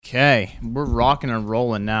Okay, we're rocking and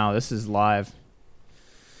rolling now. This is live.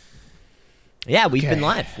 Yeah, we've been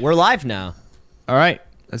live. We're live now. All right,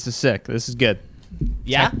 this is sick. This is good.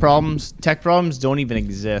 Yeah? Tech problems don't even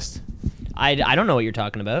exist. I don't know what you're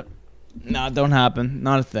talking about. No, it don't happen.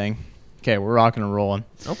 Not a thing. Okay, we're rocking and rolling.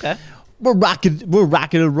 Okay. We're rocking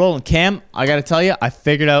and rolling. Cam, I gotta tell you, I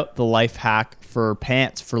figured out the life hack for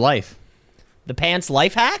pants for life. The pants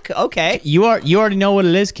life hack? Okay. You already know what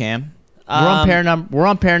it is, Cam. We're on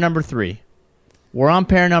pair number 3. We're on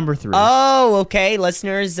pair number 3. Oh, okay,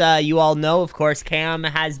 listeners. You all know, of course, Cam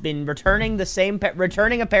has been returning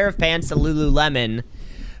returning a pair of pants to Lululemon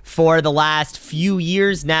for the last few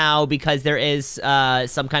years now because there is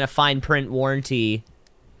some kind of fine print warranty.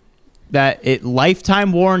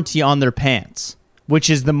 Lifetime warranty on their pants, which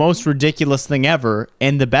is the most ridiculous thing ever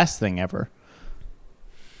and the best thing ever.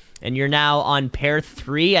 And you're now on pair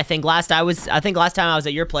 3. I think last time I was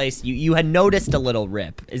at your place, you had noticed a little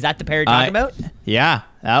rip. Is that the pair you're talking about? Yeah,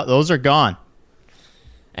 those are gone.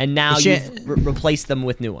 And now you've replaced them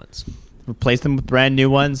with new ones. Replaced them with brand new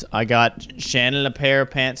ones. I got Shannon a pair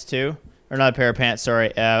of pants too, or not a pair of pants.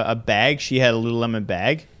 Sorry, a bag. She had a Lululemon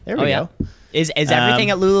bag. There we go. Is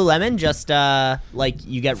everything at Lululemon just like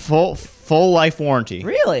you get full life warranty?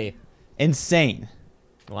 Really? Insane.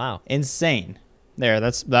 Wow. Insane.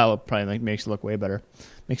 That probably makes it look way better.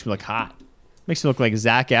 Makes me look hot. Makes me look like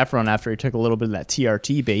Zac Efron after he took a little bit of that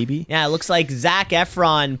TRT, baby. Yeah, it looks like Zac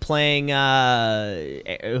Efron playing.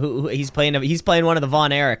 He's playing one of the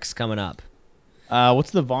Von Erichs coming up.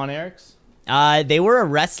 What's the Von Erichs? They were a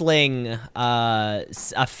wrestling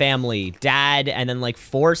a family, dad, and then like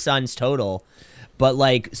 4 sons total. But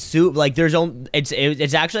it's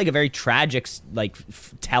actually like a very tragic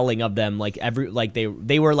telling of them. Like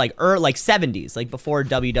they were like 70s, like before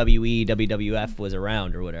WWE, WWF was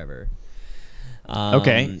around or whatever.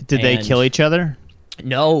 Okay, did they kill each other?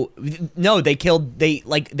 No,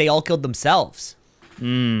 they all killed themselves.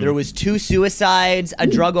 There was 2 suicides, a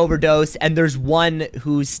drug overdose, and there's one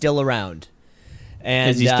who's still around.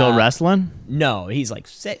 And is he still wrestling? No, he's like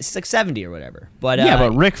 70 or whatever. But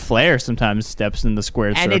but Ric Flair sometimes steps in the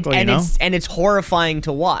square circle. It's horrifying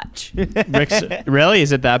to watch. Really?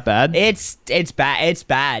 Is it that bad? It's bad. It's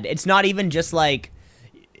bad. It's not even just like,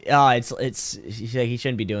 he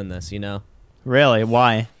shouldn't be doing this, you know? Really?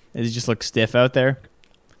 Why? Does he just look stiff out there?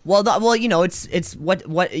 Well, it's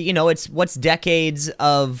what's decades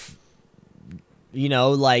of,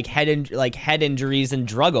 head injuries and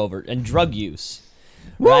drug use.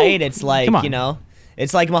 Woo! Right? It's like,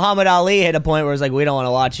 it's like Muhammad Ali hit a point where it's like, we don't want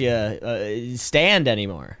to watch you stand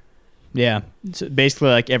anymore. Yeah. So basically,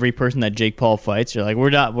 like every person that Jake Paul fights, you're like,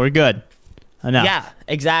 we're good. Enough. Yeah,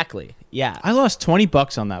 exactly. Yeah. I lost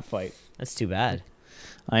 $20 on that fight. That's too bad.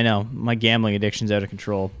 I know. My gambling addiction's out of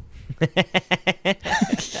control.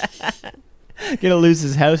 Gonna lose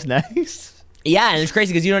his house next. Yeah, and it's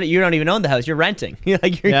crazy because you don't even own the house. You're renting. You're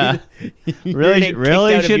really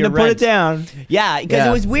shouldn't have put it down. Yeah, because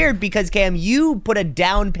it was weird because Cam, you put a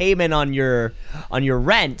down payment on your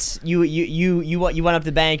rent. You went up to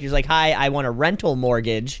the bank. You're like, hi, I want a rental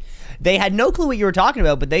mortgage. They had no clue what you were talking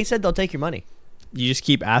about, but they said they'll take your money. You just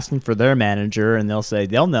keep asking for their manager, and they'll say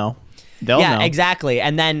they'll know. They'll know. Yeah, exactly.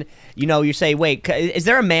 And then you say, wait, is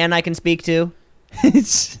there a man I can speak to?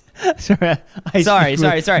 Sorry.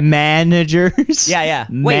 Managers. Yeah.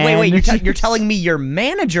 Wait. You're telling me your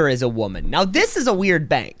manager is a woman. Now this is a weird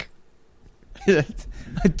bank.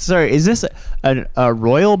 Sorry, is this a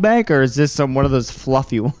royal bank or is this one of those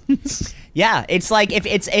fluffy ones? Yeah, it's like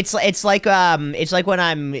it's like when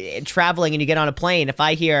I'm traveling and you get on a plane. If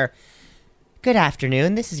I hear, "Good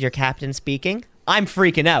afternoon, this is your captain speaking," I'm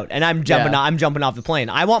freaking out and I'm jumping off the plane.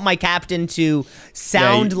 I want my captain to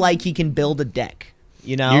sound like he can build a deck.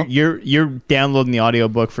 You're downloading the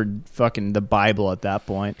audiobook for fucking the Bible at that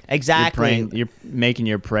point. Exactly. You're making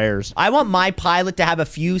your prayers. I want my pilot to have a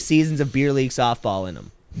few seasons of beer league softball in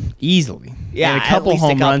him. Easily. Yeah, and a couple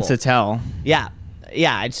home runs to tell. Yeah.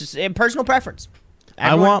 It's just personal preference.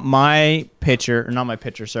 I want my pilot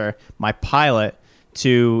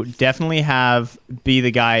to definitely be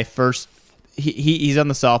the guy first. He's on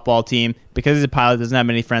the softball team because he's a pilot, doesn't have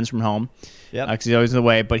many friends from home. Yep. Because he's always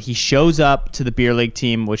away, but he shows up to the beer league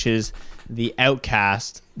team, which is the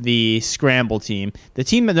outcast, the scramble team, the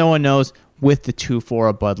team that no one knows, with the 2-4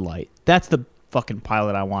 of Bud Light. That's the fucking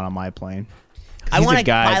pilot I want on my plane. I want a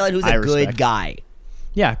pilot who's a good guy.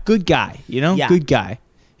 Yeah, good guy. Yeah. Good guy.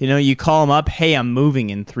 You call him up, hey, I'm moving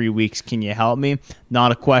in 3 weeks. Can you help me?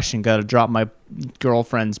 Not a question. Got to drop my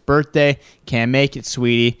girlfriend's birthday. Can't make it,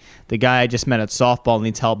 sweetie. The guy I just met at softball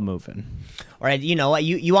needs help moving. or you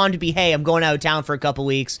want him to be, hey, I'm going out of town for a couple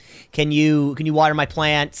weeks. Can you water my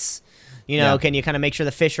plants? Can you kind of make sure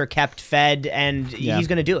the fish are kept fed? And he's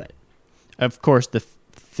going to do it. Of course, the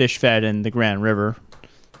fish fed in the Grand River,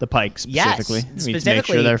 the pike specifically. Yes, we need to make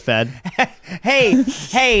sure they're fed.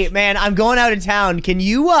 hey, man, I'm going out of town. Can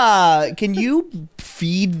you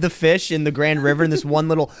feed the fish in the Grand River in this one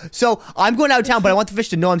little? So I'm going out of town, but I want the fish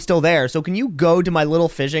to know I'm still there. So can you go to my little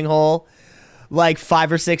fishing hole like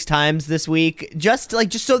 5 or 6 times this week, just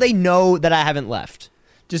so they know that I haven't left?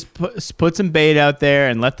 Just put some bait out there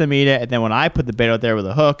and let them eat it, and then when I put the bait out there with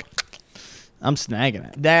a hook, I'm snagging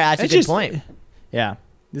it. That's a good point. Yeah,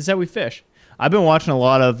 this is how we fish. I've been watching a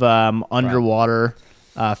lot of underwater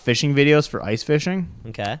fishing videos for ice fishing.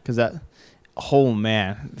 Okay. Because oh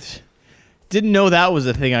man, didn't know that was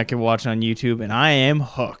a thing I could watch on YouTube, and I am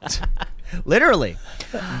hooked. Literally.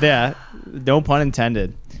 Yeah, no pun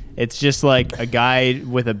intended. It's just like a guy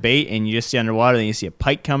with a bait, and you just see underwater, and you see a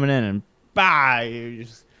pike coming in, and you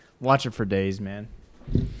just watch it for days, man.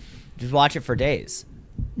 Just watch it for days.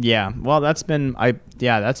 Yeah, well, that's been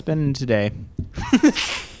today.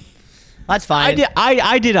 That's fine.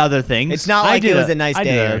 I did other things. It's not like it was a nice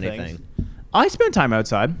day or anything. Things. I spent time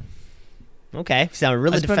outside. Okay, sounded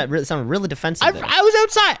really defensive. I was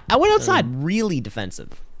outside. I went outside. Really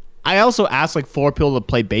defensive. I also asked like 4 people to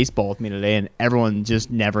play baseball with me today, and everyone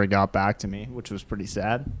just never got back to me, which was pretty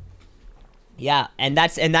sad. Yeah, and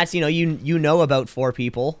that's you know about 4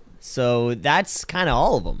 people, so that's kind of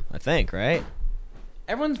all of them, I think, right?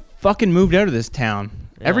 Everyone's fucking moved out of this town.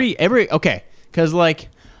 Yeah. Okay, because like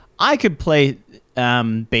I could play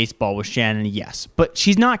baseball with Shannon, yes, but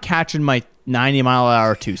she's not catching my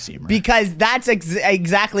 90-mile-an-hour 2-seamer. Because that's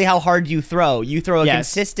exactly how hard you throw. You throw a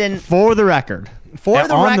consistent. For the record.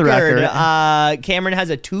 On the record, Cameron has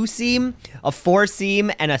a 2-seam, a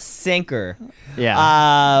 4-seam, and a sinker.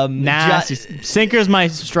 Yeah. Sinker's my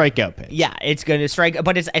strikeout pitch. Yeah, it's going to strike,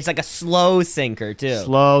 but it's like a slow sinker too.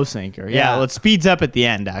 Slow sinker. Yeah. Well, it speeds up at the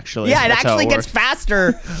end, actually. Yeah, it actually gets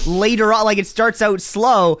faster later on. Like it starts out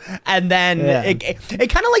slow, and then it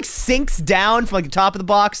kind of like sinks down from like the top of the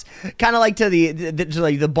box, kind of like to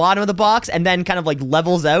the bottom of the box, and then kind of like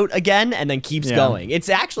levels out again, and then keeps going. It's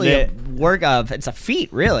actually a work of. It's a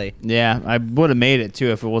feat, really. Yeah, I would have made it too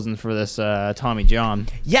if it wasn't for this Tommy John.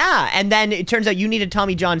 Yeah, and then it turns out you needed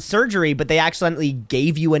Tommy John surgery, but they accidentally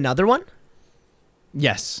gave you another one?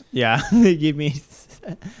 Yes. Yeah. They gave me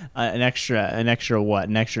an extra what?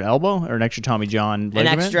 An extra elbow or an extra Tommy John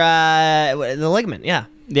ligament? The ligament, yeah.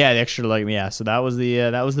 Yeah, the extra ligament, yeah. So that was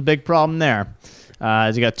the big problem there.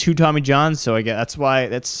 As you got 2 Tommy Johns, so that's why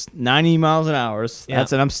that's 90 miles an hour. Yeah.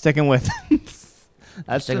 That's what I'm sticking with.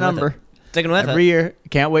 That's the number. Sticking with every year.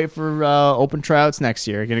 Can't wait for open tryouts next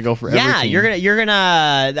year. Gonna go for every team. you're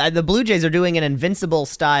gonna. The Blue Jays are doing an Invincible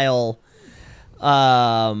style,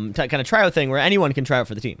 kind of tryout thing where anyone can try out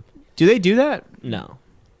for the team. Do they do that? No.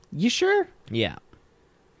 You sure? Yeah.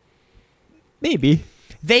 Maybe.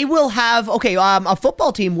 They will have a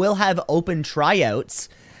football team will have open tryouts,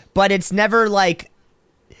 but it's never like,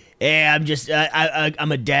 hey, I'm just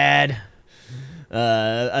I'm a dad.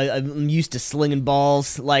 I'm used to slinging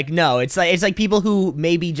balls. Like, no, it's like people who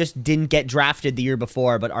maybe just didn't get drafted the year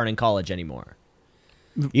before but aren't in college anymore.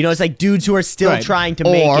 It's like dudes who are still trying to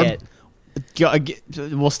make it.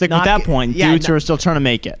 We'll stick with that point. Dudes who are still trying to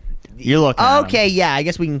make it. You're looking at okay, yeah, I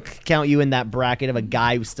guess we can count you in that bracket of a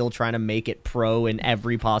guy who's still trying to make it pro in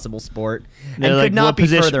every possible sport. And like, could not be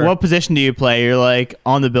further. What position do you play? You're like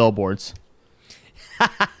on the billboards.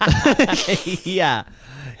 Yeah.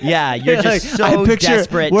 Yeah, you're just so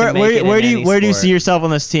desperate to make it where do you see yourself on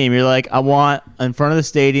this team? You're like, I want in front of the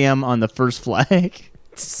stadium on the first flag.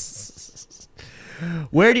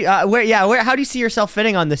 How do you see yourself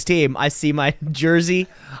fitting on this team? I see my jersey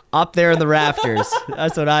up there in the rafters.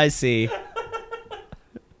 That's what I see.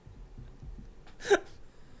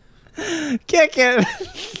 Kick it.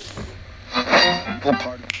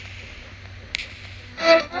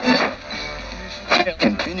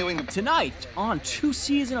 Continuing tonight on 2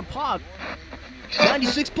 C's in a Pod.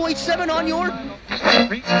 96.7 on your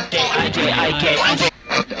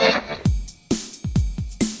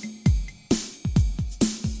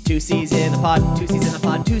Two C's in a pod, 2 C's in a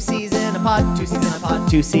pod, 2 C's in a pod, 2 C's in a pod,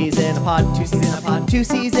 2 C's in a pod, 2 C's in a pod, 2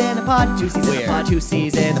 C's in a pod, 2 C's in a pod, 2 C's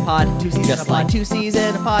in a pod, 2 C's in a pod, just like 2 C's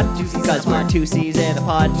in a pod, because we're 2 C's in a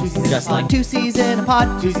pod, just like 2 C's in a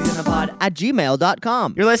pod, 2 C's in a pod at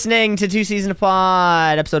gmail.com. You're listening to 2 C's in a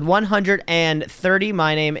Pod, episode 130.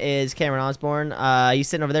 My name is Cameron Osborne. You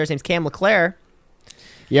sitting over there, his name's Cam LeClaire.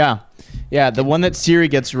 Yeah. Yeah, the one that Siri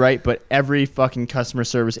gets right, but every fucking customer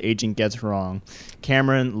service agent gets wrong.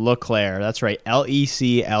 Cameron Leclerc. That's right.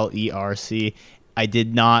 Leclerc. I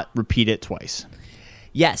did not repeat it twice.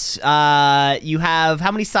 Yes. You have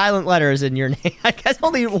how many silent letters in your name? I guess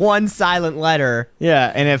only one silent letter.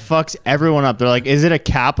 Yeah, and it fucks everyone up. They're like, "Is it a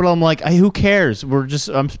capital?" I'm like, "Who cares?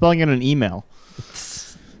 I'm spelling it in an email."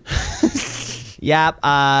 Yep.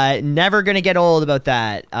 Never gonna get old about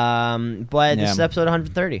that. But this is Yeah. episode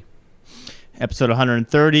 130. Episode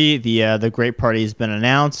 130. The great party has been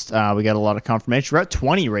announced. We got a lot of confirmation. We're at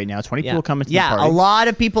 20 right now. 20 people coming to the party. A lot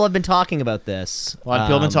of people have been talking about this. A lot of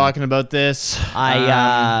people have been talking about this.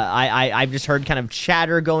 I've just heard kind of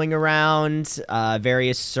chatter going around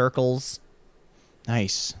various circles.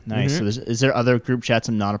 Nice. Mm-hmm. So is there other group chats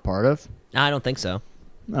I'm not a part of? I don't think so.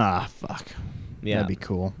 Ah, fuck. Yeah, That'd be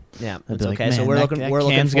cool. yeah, I'd that's be like, okay. So "Man, we're that looking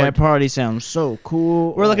Cam's Guy forward. party sounds so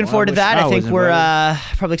cool. We're looking forward to wish that. I think was we're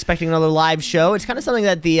invited." probably expecting another live show. It's kind of something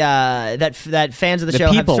that the that fans of the The show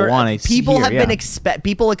people have wanna people hear, have yeah. been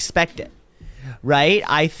people expect it, right?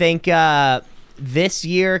 I think this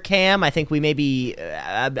year, Cam, I think we maybe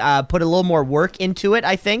put a little more work into it.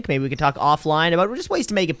 I think maybe we could talk offline about just ways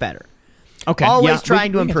to make it better. Okay. Always yeah,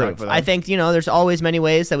 trying to we can talk improve. about I that. think, there's always many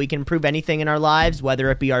ways that we can improve anything in our lives, whether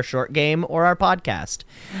it be our short game or our podcast.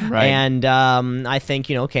 Right. And I think,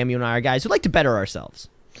 Cam, you and I are guys who like to better ourselves.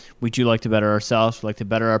 We do like to better ourselves. We like to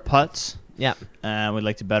better our putts. Yeah, We'd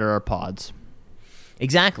like to better our pods.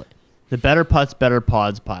 exactly. The better putts, better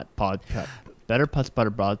pods, pod. Better putts, better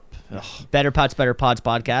pod. Better Pods, Better Pods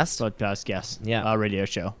podcast. Podcast, yes. Yeah. Radio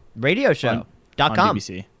show. Radio show. On .com.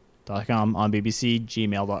 BBC.com, on BBC,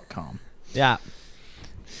 gmail.com. Yeah.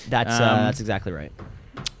 That's exactly right.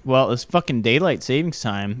 Well, it's fucking daylight savings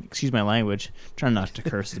time. Excuse my language. Trying not to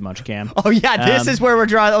curse as much, Cam. Oh, yeah, this Um, is where we're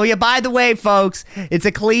drawing. Oh, yeah, by the way, folks, it's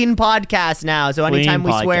a clean podcast now. So anytime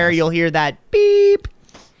we swear, podcast. you'll hear that beep.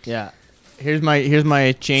 Yeah. Here's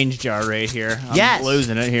my change jar right here. I'm Yes.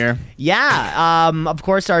 losing it here. Yeah, of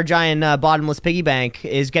course, our giant bottomless piggy bank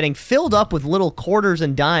is getting filled up with little quarters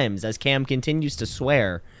and dimes as Cam continues to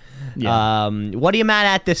swear. Yeah. What are you mad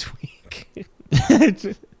at this week?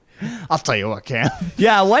 I'll tell you what, Cam.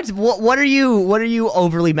 Yeah, what are you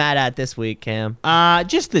overly mad at this week, Cam?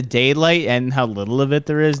 Just the daylight and how little of it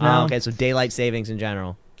there is now. Oh, okay, so daylight savings in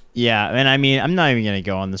general. Yeah, and I mean, I'm not even gonna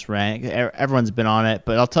go on this rant. Everyone's been on it,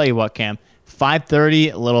 but I'll tell you what, Cam.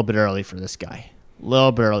 5:30, a little bit early for this guy. A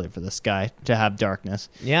little bit early for this guy to have darkness.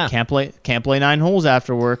 Yeah. Can't play 9 holes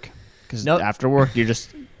after work because Nope. after work you're just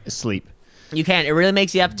asleep. You can't. It really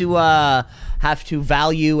makes you have to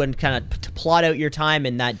value and kind of to plot out your time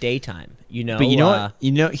in that daytime. But you know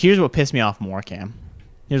what? Here's what pissed me off more, Cam.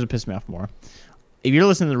 Here's what pissed me off more. If you're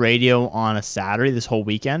listening to the radio on a Saturday this whole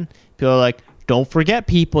weekend, people are like, "Don't forget,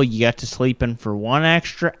 people, you got to sleep in for 1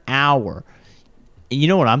 extra hour." And you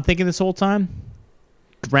know what I'm thinking this whole time?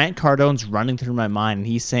 Grant Cardone's running through my mind, and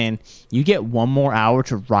he's saying, "You get 1 more hour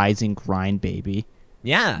to rise and grind, baby."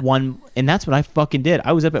 Yeah. And that's what I fucking did.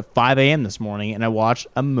 I was up at 5 a.m. this morning, and I watched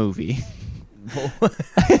a movie.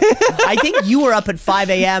 I think you were up at 5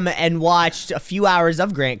 a.m. and watched a few hours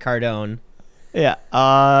of Grant Cardone. Yeah.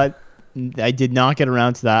 I did not get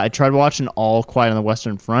around to that. I tried watching All Quiet on the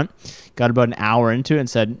Western Front. Got about an hour into it and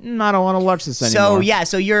said, I don't want to watch this anymore.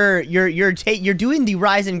 So you're doing the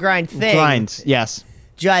rise and grind thing. Grind, yes.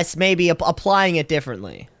 Just maybe applying it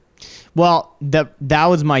differently. Well, that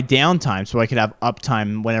was my downtime, so I could have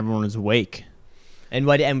uptime when everyone was awake. And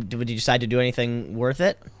did you decide to do anything worth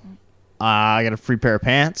it? I got a free pair of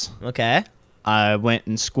pants. Okay. I went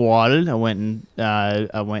and squatted. I went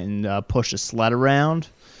and pushed a sled around.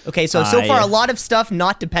 Okay, so far a lot of stuff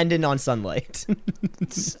not dependent on sunlight.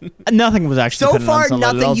 Nothing was actually So dependent on far, sunlight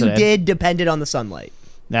at nothing all you today. did depended on the sunlight.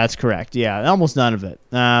 That's correct. Yeah, almost none of it.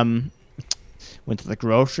 Went to the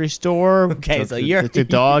grocery store. Okay, took so the, you're took the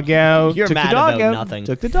dog out. You're took mad the dog about out, nothing.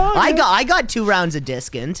 Took the dog. out. I got 2 rounds of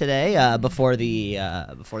disc in today before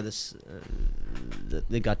this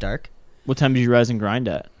it got dark. What time did you rise and grind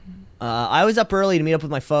at? I was up early to meet up with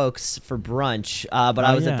my folks for brunch, but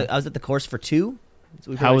I was yeah. at the course for 2.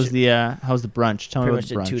 So we How was the brunch? Tell me pretty about much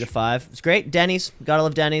the did brunch. 2 to 5. It's great. Denny's, gotta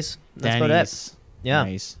love Denny's. That's about it. Denny's. Yeah.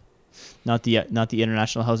 Nice. Not the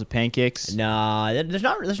International House of Pancakes. Nah, there's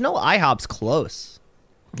no IHOPs close.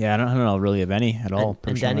 Yeah, I don't know really of any at all.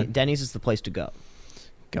 And personally. Denny's is the place to go.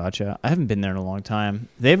 Gotcha. I haven't been there in a long time.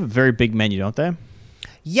 They have a very big menu, don't they?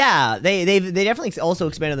 Yeah, they definitely also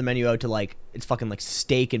expanded the menu out to like it's fucking like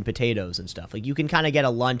steak and potatoes and stuff. Like you can kind of get a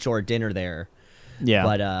lunch or a dinner there. Yeah.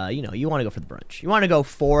 But you want to go for the brunch. You want to go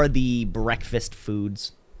for the breakfast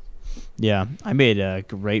foods. Yeah, I made a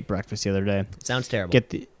great breakfast the other day. Sounds terrible.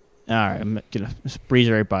 Get the All right, I'm gonna just breeze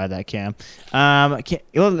right by that, Cam.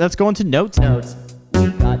 Let's go into notes. Notes. We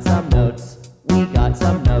got some notes. We got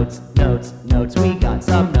some notes. Notes. We got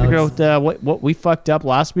some Figure notes. out what we fucked up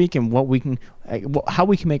last week and what we can, how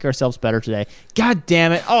we can make ourselves better today. God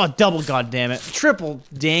damn it! Oh, double god damn it! Triple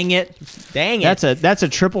dang it! Dang it. That's a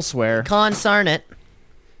triple swear. Consarn it.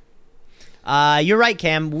 You're right,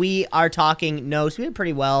 Cam. We are talking notes. We did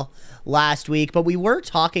pretty well last week, but we were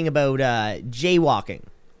talking about jaywalking.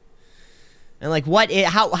 And like,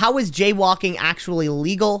 how is jaywalking actually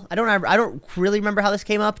legal? I don't really remember how this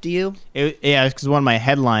came up. Do you? Because one of my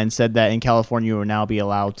headlines said that in California you will now be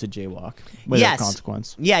allowed to jaywalk without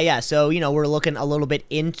consequence. Yeah. So we're looking a little bit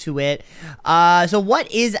into it. So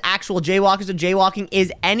what is actual jaywalking? So jaywalking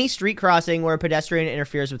is any street crossing where a pedestrian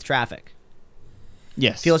interferes with traffic.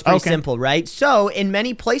 Yes. Feels pretty simple, right? So in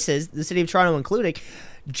many places, the city of Toronto including,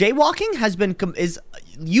 jaywalking is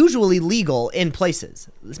usually legal in places.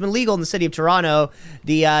 It's been legal in the city of Toronto.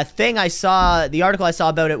 The article I saw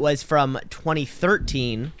about it was from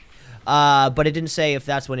 2013, but it didn't say if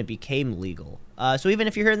that's when it became legal. So even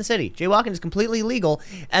if you're here in the city, jaywalking is completely legal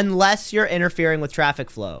unless you're interfering with traffic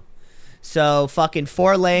flow. So fucking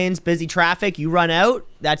 4 lanes, busy traffic, you run out,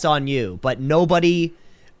 that's on you. But nobody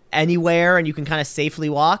anywhere and you can kind of safely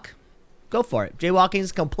walk, go for it. Jaywalking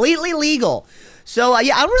is completely legal. So I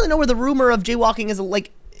don't really know where the rumor of jaywalking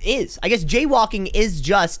is. I guess jaywalking is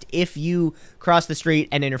just if you cross the street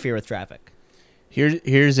and interfere with traffic.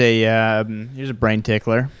 Here's a brain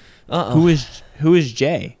tickler. Who is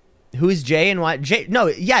Jay? Who is Jay and why? Jay? No,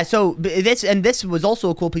 yeah. So this was also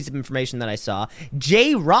a cool piece of information that I saw.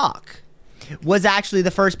 J-Rock was actually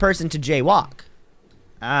the first person to jaywalk.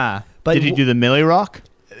 But did he do the Millie Rock?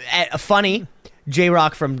 Funny,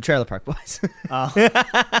 J-Rock from Trailer Park Boys.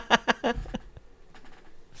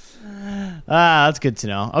 That's good to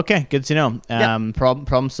know. Okay, good to know. Yep.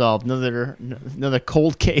 Problem solved. Another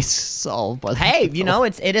cold case solved. But Hey,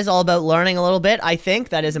 it is all about learning a little bit. I think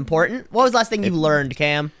that is important. What was the last thing you learned,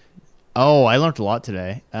 Cam? Oh, I learned a lot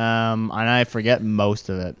today. And I forget most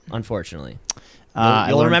of it. Unfortunately, I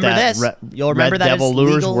you'll learned remember that this. You'll remember Red that Devil it's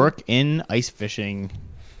lures legal. work in ice fishing.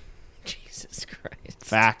 Jesus Christ.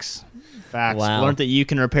 Facts. Wow. Learned that you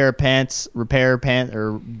can repair pants,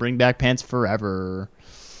 or bring back pants forever.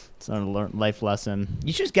 It's not a life lesson.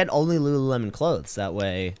 You should just get only Lululemon clothes. That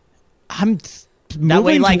way, That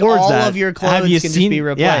way, like towards all that. of your clothes can just be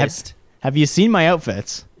replaced. Have you seen my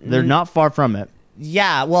outfits? They're not far from it.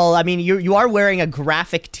 Yeah, well, I mean, you are wearing a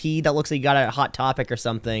graphic tee that looks like you got a Hot Topic or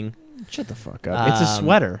something. Shut the fuck up. It's a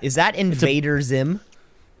sweater. Is that Invader Zim?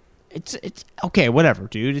 It's okay, whatever,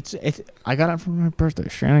 dude. It's I got it for my birthday.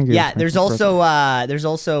 Shannon gave it Yeah, for there's my also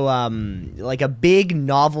like a big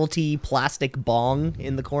novelty plastic bong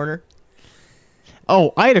in the corner.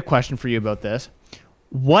 Oh, I had a question for you about this.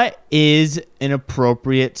 What is an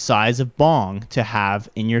appropriate size of bong to have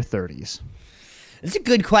in your 30s? It's a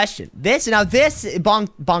good question. This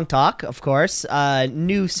bong talk, of course,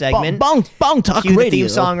 new segment. Bong talk Cue radio. the theme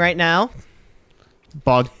song right now.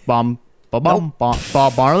 Bob Marley.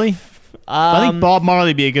 I think Bob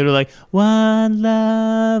Marley would be a good like One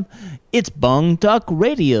Love. It's Bong Talk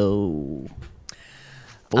Radio.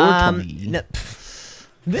 420.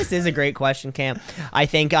 This is a great question, Cam. I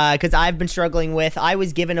think because I've been struggling with. I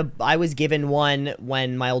was given one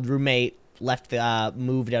when my old roommate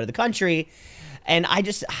moved out of the country, and I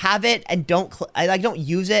just have it and don't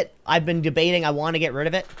use it. I've been debating. I want to get rid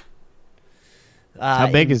of it. How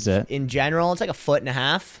big is it? In general, it's like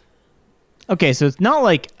 1.5 feet. Okay, so it's not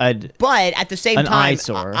like But at the same an time,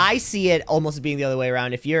 eyesore. I see it almost as being the other way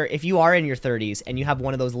around. If you are in your 30s and you have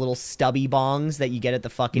one of those little stubby bongs that you get at the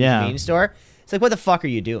fucking convenience store, it's like, what the fuck are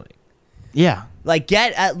you doing? Yeah. Like,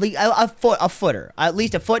 get at least a footer, at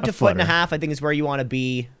least a foot to foot and a half. I think is where you want to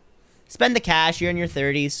be. Spend the cash. You're in your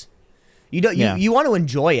 30s. You want to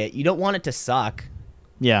enjoy it. You don't want it to suck.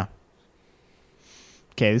 Yeah.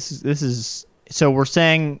 Okay, this is so we're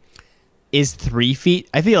saying. Is 3 feet?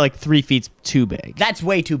 I feel like 3 feet's too big. That's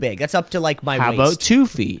way too big. That's up to like my waist. How about 2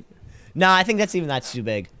 feet? No, I think that's too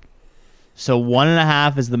big. So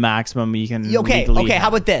 1.5 is the maximum you can. Okay. How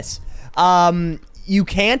about this? You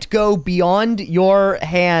can't go beyond your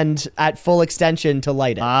hand at full extension to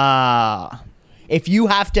light it. If you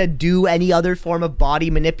have to do any other form of body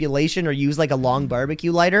manipulation or use like a long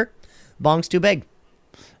barbecue lighter, bong's too big.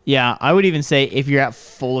 Yeah, I would even say if you're at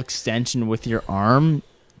full extension with your arm,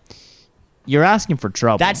 you're asking for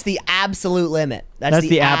trouble. That's the absolute limit. That's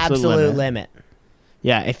the absolute limit.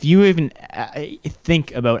 Yeah, if you even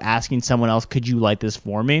think about asking someone else, could you light this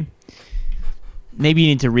for me? Maybe you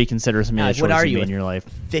need to reconsider some of the choices you made in your life.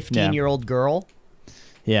 15-year-old girl?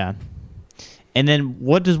 Yeah. And then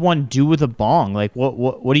what does one do with a bong? Like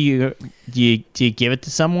what do you give it to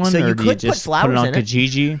someone, So or you do you could put just put it flowers on in it.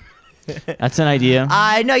 Kijiji? That's an idea.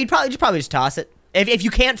 No, you'd probably just toss it. If you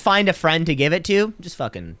can't find a friend to give it to, just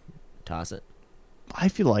fucking toss it. I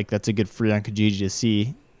feel like that's a good free on Kijiji to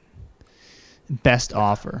see. Best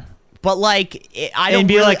offer. But like, I don't And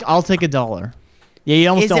be really, like, I'll take $1. Yeah, you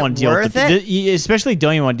almost Is don't it want to deal with worth you especially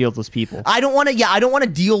don't you want to deal with those people. I don't want to. Yeah, I don't want to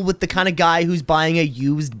deal with the kind of guy who's buying a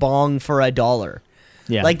used bong for $1.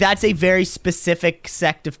 Yeah. Like that's a very specific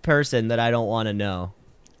sect of person that I don't want to know.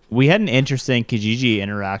 We had an interesting Kijiji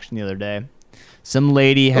interaction the other day. Some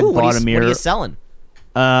lady had Ooh, bought a What mirror. are you selling?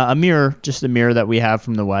 A mirror, just a mirror that we have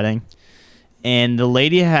from the wedding. And the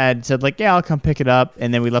lady had said, like, yeah, I'll come pick it up.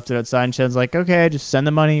 And then we left it outside. And she was like, okay, just send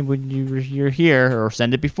the money when you're here, or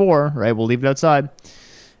send it before, right? We'll leave it outside.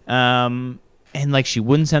 And, like, she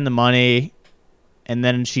wouldn't send the money. And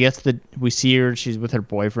then we see her, she's with her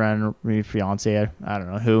boyfriend or maybe fiance, I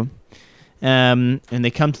don't know who. And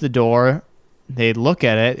they come to the door. They look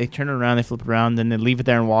at it. They turn it around. They flip it around. Then they leave it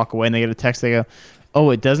there and walk away. And they get a text. They go,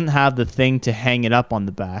 oh, it doesn't have the thing to hang it up on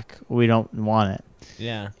the back. We don't want it.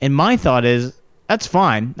 Yeah. And my thought is, that's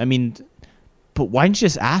fine. I mean, but why didn't you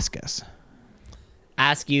just ask us?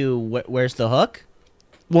 Ask you where's the hook?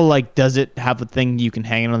 Well, like, does it have a thing you can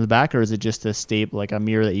hang it on the back, or is it just a staple, like a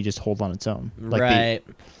mirror that you just hold on its own? Like Right.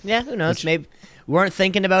 Yeah. Who knows? Maybe we weren't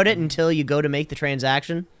thinking about it until you go to make the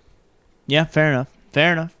transaction. Yeah, fair enough.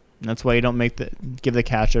 Fair enough. That's why you don't give the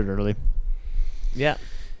cash out early. Yeah.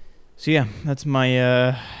 So yeah, that's my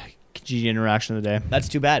Kijiji interaction of the day. That's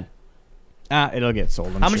too bad. It'll get sold.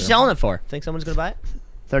 I'm How much sure. you selling it for? Think someone's gonna buy it?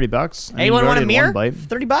 $30. Anyone want a mirror? Bite.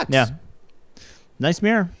 $30. Yeah, nice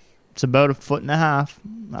mirror. It's about 1.5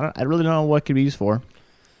 feet. I really don't know what it could be used for.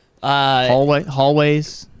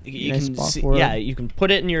 Hallways. You nice can spot see, for it. yeah, you can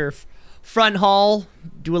put it in your front hall.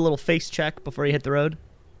 Do a little face check before you hit the road.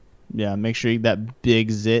 Yeah, make sure that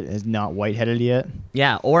big zit is not white-headed yet.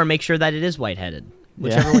 Yeah, or make sure that it is white-headed.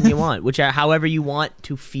 Whichever Yeah. one you want, however you want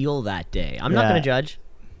to feel that day. I'm not Yeah. gonna judge.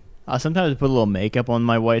 Sometimes I put a little makeup on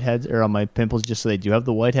my whiteheads or on my pimples just so they do have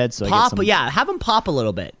the whiteheads. So I Pop, get some, yeah, have them pop a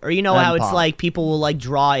little bit, or you know Have how 'em it's pop. like people will like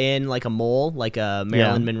draw in like a mole, like a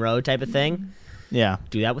Marilyn Monroe type of thing. Yeah,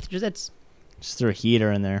 Do that with your zits. just throw a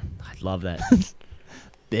heater in there. I'd love that.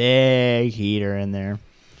 Big heater in there.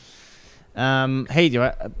 Hey,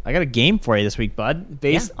 I got a game for you this week, bud.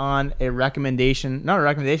 Based on a recommendation, not a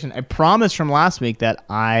recommendation, a promise from last week that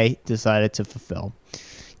I decided to fulfill.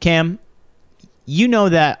 Cam, you know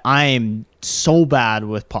that I am so bad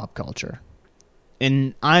with pop culture,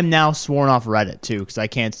 and I'm now sworn off Reddit too because I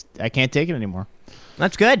can't take it anymore.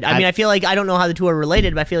 That's good. I mean, I feel like I don't know how the two are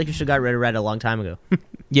related, but I feel like you should have got rid of Reddit a long time ago.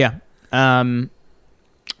 Yeah.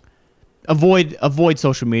 Avoid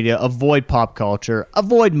social media, avoid pop culture,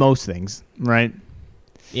 avoid most things, right?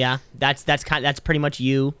 Yeah, that's pretty much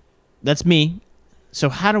you. That's me. So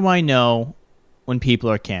how do I know when people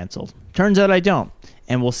are canceled? Turns out I don't.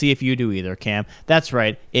 And we'll see if you do either, Cam. That's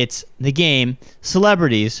right. It's the game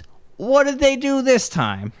Celebrities. What did they do this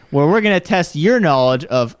time? Where we're going to test your knowledge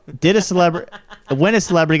of when a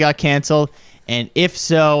celebrity got canceled, and if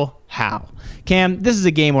so, how. Cam, this is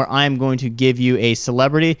a game where I'm going to give you a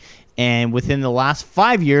celebrity, and within the last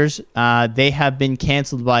 5 years, they have been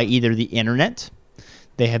canceled by either the internet,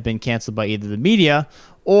 they have been canceled by either the media,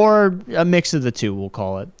 or a mix of the two, we'll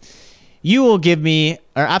call it. You will give me,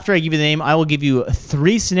 or after I give you the name, I will give you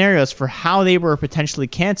 3 scenarios for how they were potentially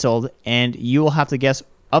canceled, and you will have to guess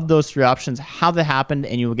of those 3 options how that happened,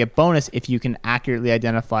 and you will get bonus if you can accurately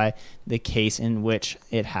identify the case in which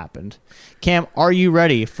it happened. Cam, are you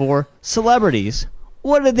ready for Celebrities?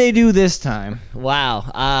 What did they do this time? Wow.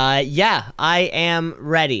 Yeah, I am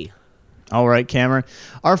ready. All right, Cameron.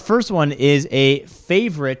 Our first one is a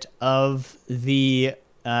favorite of the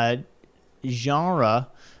genre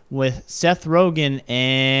with Seth Rogen,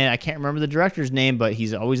 and I can't remember the director's name, but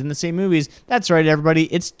he's always in the same movies. That's right,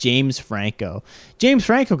 everybody. It's James Franco. James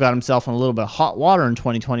Franco got himself in a little bit of hot water in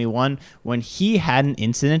 2021 when he had an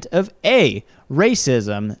incident of A,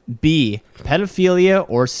 racism, B, pedophilia,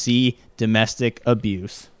 or C, domestic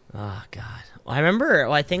abuse. Oh God. Well, I remember.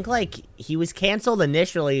 Well, I think like he was canceled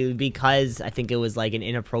initially because I think it was like an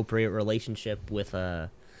inappropriate relationship with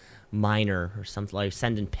a minor or something, like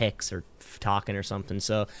sending pics or talking or something.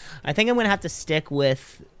 So I think I'm gonna have to stick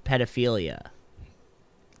with pedophilia.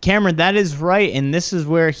 Cameron, that is right, and this is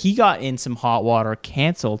where he got in some hot water,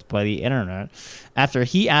 canceled by the internet, after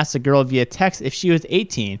he asked a girl via text if she was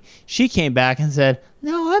 18. She came back and said,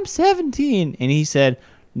 "No, I'm 17," and he said,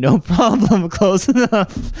 No problem, close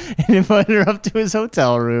enough, and invited her up to his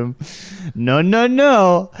hotel room. No, no,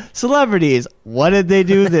 no. Celebrities, what did they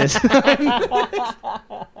do this time?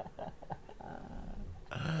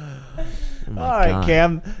 All right, God.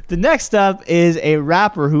 Cam. The next up is a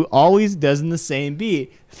rapper who always does in the same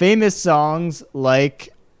beat. Famous songs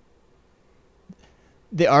like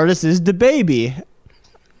the artist is DaBaby.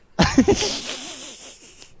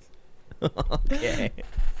 Okay.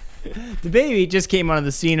 DaBaby just came onto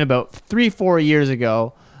the scene about 3-4 years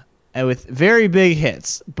ago and with very big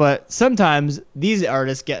hits. But sometimes these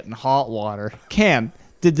artists get in hot water. Cam,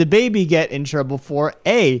 did DaBaby get in trouble for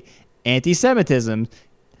A, anti-Semitism,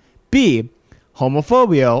 B,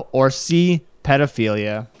 homophobia, or C,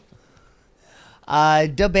 pedophilia?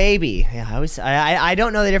 DaBaby. Yeah, I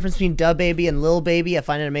don't know the difference between DaBaby and Lil Baby. I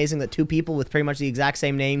find it amazing that two people with pretty much the exact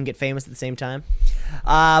same name get famous at the same time.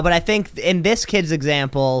 But I think in this kid's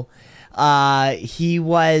example, he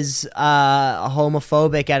was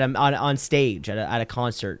homophobic on stage at a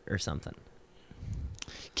concert or something.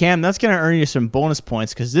 Cam, that's going to earn you some bonus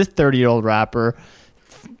points because this 30-year-old rapper,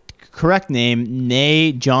 correct name,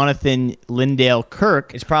 Nay Jonathan Lindale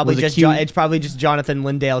Kirk. It's probably was just accused- it's probably just Jonathan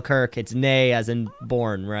Lindale Kirk. It's Nay as in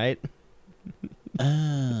born, right?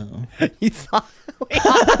 Oh. You thought?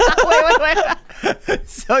 Wait.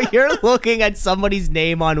 So you're looking at somebody's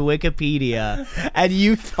name on Wikipedia, and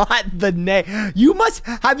you thought the Nay.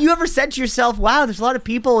 Have you ever said to yourself, "Wow, there's a lot of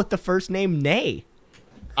people with the first name Nay"?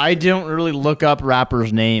 I don't really look up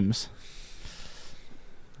rappers' names.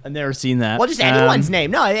 I've never seen that. Well, just anyone's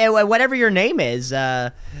name. No, whatever your name is.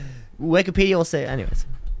 Wikipedia will say. Anyways,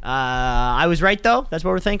 I was right though. That's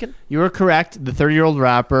what we're thinking. You were correct. The 30-year-old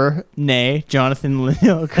rapper, Nay Jonathan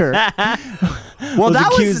Lindale Kirk. Well,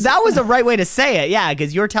 accused- that was the right way to say it. Yeah,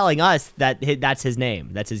 because you're telling us that that's his name.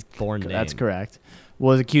 That's his born name. That's correct.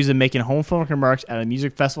 Was accused of making homophobic remarks at a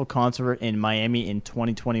music festival concert in Miami in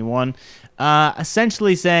 2021.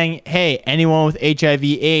 Essentially saying, hey, anyone with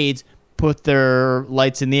HIV/AIDS, put their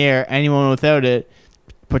lights in the air. Anyone without it,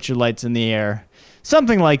 put your lights in the air.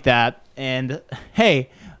 Something like that. And, hey,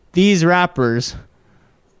 these rappers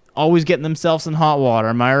always getting themselves in hot water.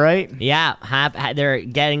 Am I right? Yeah, they're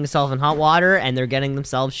getting themselves in hot water and they're getting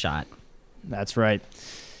themselves shot. That's right.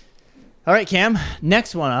 All right, Cam.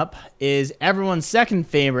 Next one up is everyone's second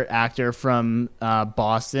favorite actor from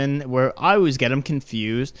Boston, where I always get him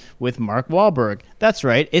confused with Mark Wahlberg. That's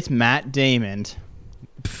right. It's Matt Damon.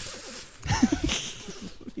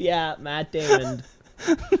 Yeah, Matt Damon.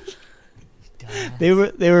 They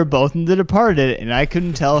were both in The Departed, and I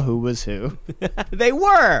couldn't tell who was who. They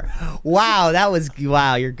were. Wow,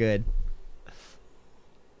 you're good.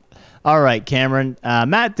 All right, Cameron.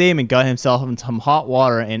 Matt Damon got himself in some hot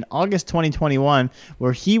water in August 2021,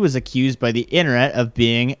 where he was accused by the internet of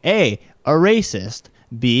being A, a racist,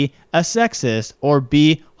 B, a sexist, or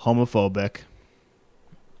B, homophobic.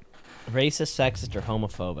 Racist, sexist, or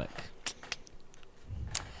homophobic?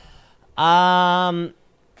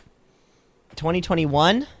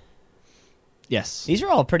 2021. Yes. These are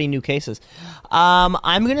all pretty new cases.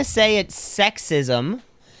 I'm gonna say it's sexism,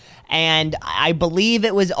 and I believe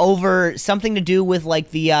it was over something to do with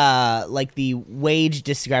like the wage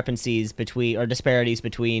discrepancies disparities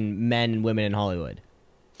between men and women in Hollywood.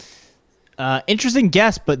 Interesting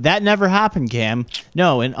guess, but that never happened, Cam.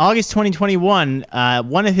 No, in August 2021,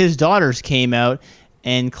 one of his daughters came out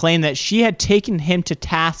and claimed that she had taken him to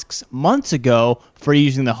tasks months ago for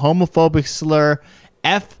using the homophobic slur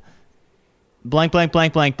F blank blank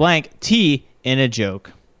blank blank blank T in a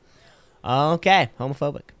joke. Okay,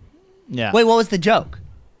 homophobic. Yeah. Wait, what was the joke?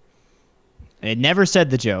 It never said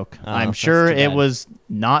the joke. Oh, I'm that's sure too it bad. was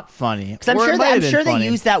not funny. Because I'm Or it sure might have been they funny.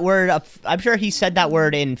 used that word. I'm sure he said that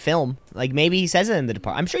word in film. Like maybe he says it in The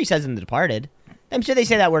Departed. I'm sure he says it in The Departed. I'm sure they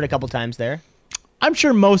say that word a couple times there. I'm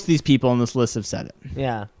sure most of these people on this list have said it.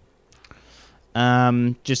 Yeah.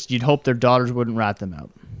 Just you'd hope their daughters wouldn't rat them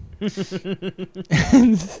out.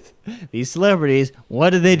 These celebrities,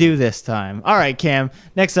 what did they do this time? All right, Cam.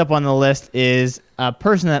 Next up on the list is a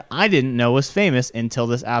person that I didn't know was famous until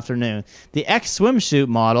this afternoon. The ex-swimsuit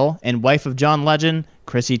model and wife of John Legend,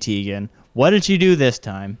 Chrissy Teigen. What did she do this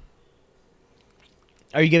time?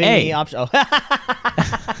 Are you giving A. me the option? Oh.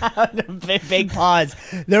 big pause.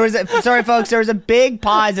 Sorry, folks. There was a big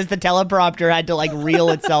pause as the teleprompter had to like reel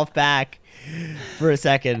itself back for a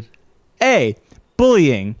second. A,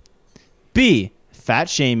 bullying. B, fat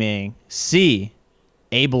shaming. C,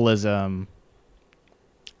 ableism.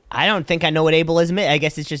 I don't think I know what ableism is. I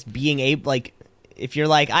guess it's just being able, like, if you're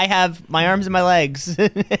like, I have my arms and my legs,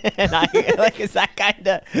 and I like, is that kind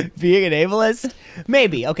of being an ableist?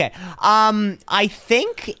 Maybe. Okay. I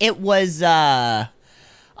think it was.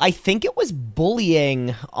 I think it was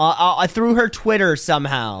bullying through her Twitter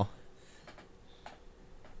somehow.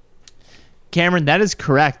 Cameron, that is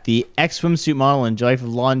correct. The ex-swimsuit model and wife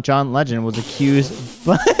of John Legend was accused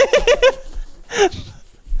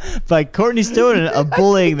by Courtney Stodden of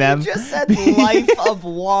bullying them. You just said life of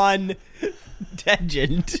Juan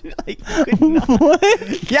Legend. Like, you could not.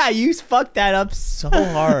 What? Yeah, you fucked that up so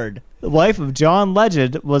hard. The wife of John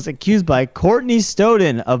Legend was accused by Courtney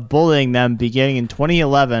Stodden of bullying them beginning in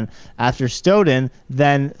 2011 after Stodden,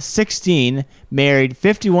 then 16, married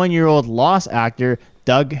 51-year-old Lost actor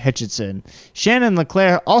Doug Hitchison. Shannon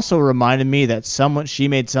LeClaire also reminded me that she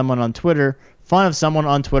made someone on Twitter fun of someone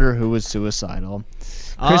on Twitter who was suicidal.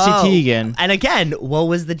 Chrissy Teigen. And again, what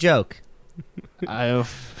was the joke?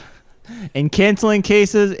 In canceling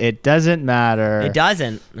cases, it doesn't matter. It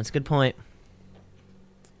doesn't. That's a good point.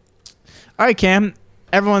 All right, Cam.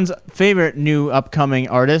 Everyone's favorite new upcoming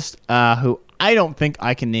artist, who I don't think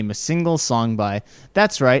I can name a single song by.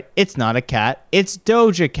 That's right. It's not a cat. It's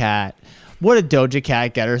Doja Cat. What did Doja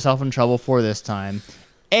Cat get herself in trouble for this time?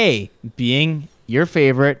 A, being your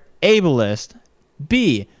favorite ableist.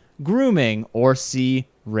 B, grooming. Or C,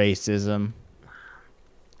 racism.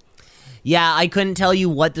 Yeah, I couldn't tell you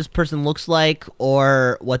what this person looks like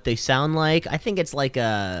or what they sound like. I think it's like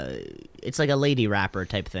a lady rapper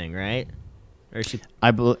type thing, right? Or is she?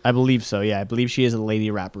 I believe so. Yeah, I believe she is a lady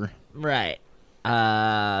rapper. Right.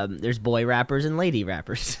 There's boy rappers and lady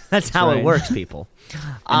rappers. That's how right. it works, people.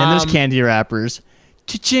 And then there's candy rappers.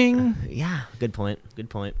 Cha-ching. Yeah, good point. Good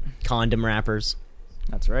point. Condom rappers.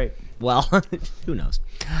 That's right. Well, who knows?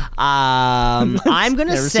 I'm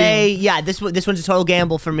gonna say, this one's a total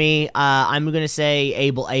gamble for me. I'm gonna say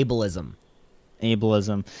ableism.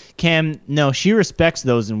 Ableism. Cam, no, she respects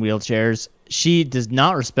those in wheelchairs. She does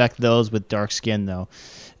not respect those with dark skin, though.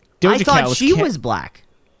 Doja I thought Cat she was black.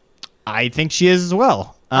 I think she is as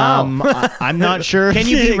well. I'm not sure. Can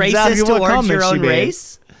you be exactly racist what towards comment your she own made.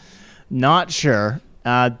 race? Not sure.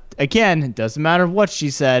 Again, it doesn't matter what she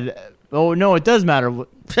said. Oh, no, it does matter.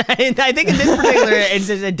 I think in this particular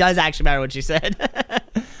instance, it does actually matter what she said.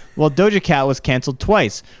 Well, Doja Cat was canceled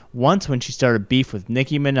twice. Once when she started beef with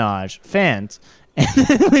Nicki Minaj fans, and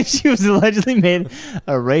then when she was allegedly made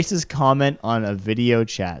a racist comment on a video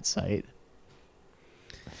chat site.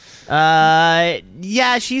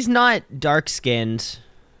 Yeah, she's not dark-skinned.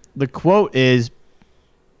 The quote is,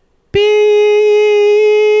 beep.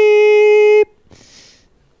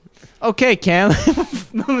 Okay, Cam,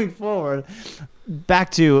 moving forward, back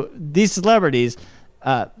to these celebrities.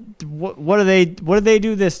 What do they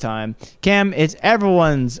do this time? Cam, it's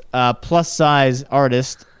everyone's plus size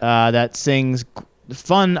artist that sings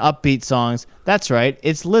fun, upbeat songs. That's right,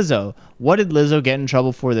 it's Lizzo. What did Lizzo get in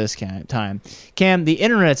trouble for this time? Cam, the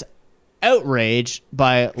internet's outraged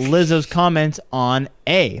by Lizzo's comments on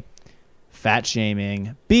A, fat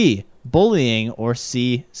shaming, B, bullying, or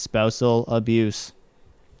C, spousal abuse.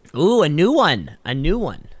 Ooh, a new one.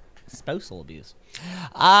 Spousal abuse.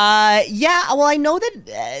 Yeah, well, I know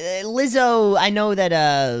that Lizzo, I know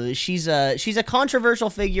that she's a controversial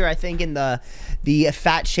figure, I think, in the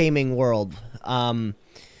fat shaming world. I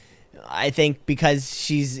think because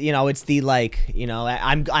she's, it's the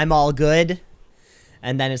I'm all good,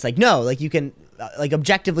 and then it's like, no, like you can, like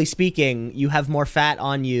objectively speaking, you have more fat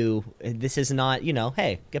on you. This is not,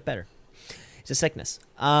 hey, get better. It's a sickness.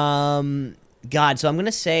 God, so I'm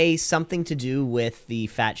gonna say something to do with the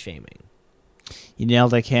fat shaming. You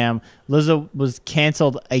nailed it, Cam. Lizzo was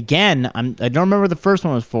canceled again. I don't remember what the first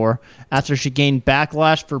one was for. After she gained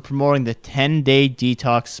backlash for promoting the 10-day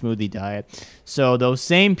detox smoothie diet. So those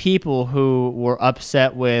same people who were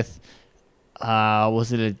upset with,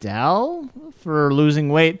 was it Adele for losing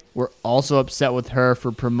weight, were also upset with her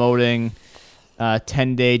for promoting a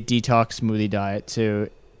 10-day detox smoothie diet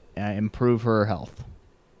to improve her health.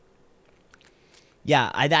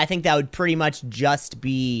 Yeah, I think that would pretty much just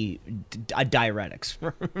be diuretics,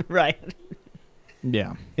 right?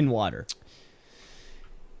 Yeah. In water.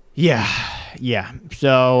 Yeah.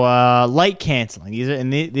 So light canceling.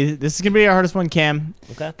 This is gonna be our hardest one, Cam.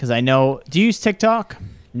 Okay. Because I know. Do you use TikTok?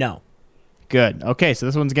 No. Good. Okay, so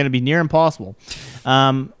this one's gonna be near impossible.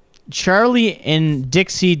 Charlie and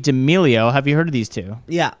Dixie D'Amelio. Have you heard of these two?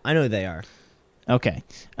 Yeah, I know who they are. Okay.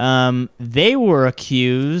 They were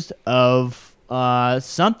accused of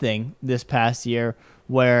something this past year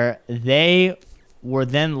where they were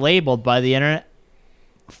then labeled by the internet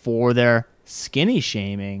for their skinny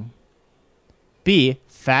shaming, B,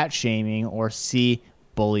 fat shaming, or C,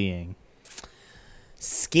 bullying.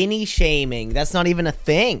 Skinny shaming. That's not even a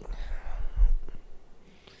thing.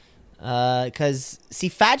 Because,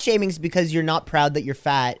 fat shaming is because you're not proud that you're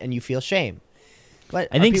fat and you feel shame. But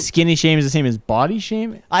I think skinny shame is the same as body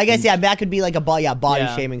shame. I guess that could be like a body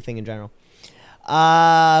Yeah. shaming thing in general.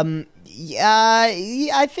 I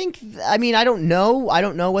think. I mean, I don't know. I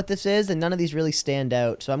don't know what this is, and none of these really stand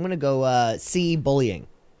out. So I'm gonna go C, bullying.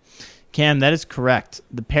 Cam, that is correct.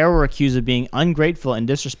 The pair were accused of being ungrateful and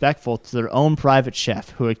disrespectful to their own private chef,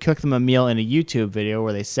 who had cooked them a meal in a YouTube video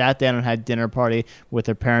where they sat down and had dinner party with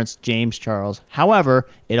their parents, James Charles. However,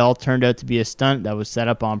 it all turned out to be a stunt that was set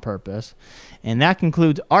up on purpose. And that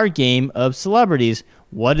concludes our game of celebrities.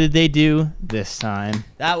 What did they do this time?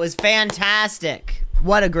 That was fantastic.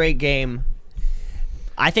 What a great game.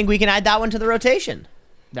 I think we can add that one to the rotation.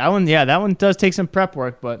 That one does take some prep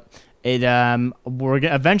work, but it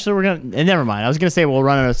eventually we're gonna. Never mind. I was gonna say we'll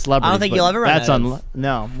run out of celebrities. I don't think you'll ever run that's out of.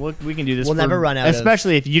 No, we can do this. We'll never run out of.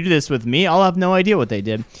 Especially if you do this with me, I'll have no idea what they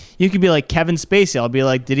did. You could be like Kevin Spacey. I'll be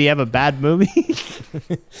like, did he have a bad movie?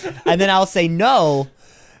 And then I'll say no.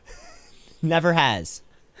 Never has.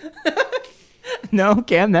 No,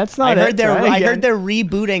 Cam, that's not I it. heard they're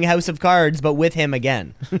rebooting House of Cards, but with him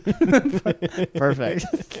again. Perfect.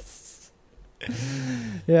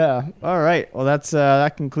 Yeah. All right. Well,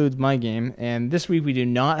 that concludes my game. And this week we do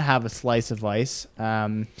not have a slice of ice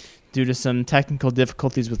due to some technical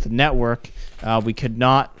difficulties with the network. We could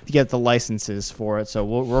not get the licenses for it, so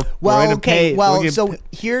we're going to pay. So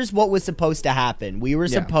here's what was supposed to happen. We were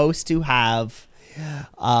supposed to have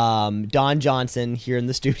Don Johnson here in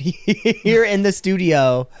the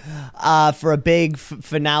studio for a big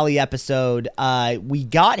finale episode. We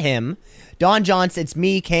got him. Don Johnson, it's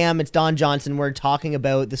me, Cam, it's Don Johnson. We're talking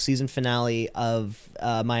about the season finale of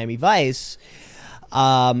Miami Vice.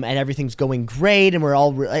 And everything's going great, and we're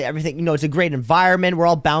all everything. It's a great environment. We're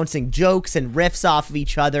all bouncing jokes and riffs off of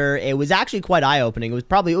each other. It was actually quite eye opening. It was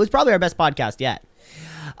probably our best podcast yet.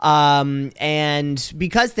 And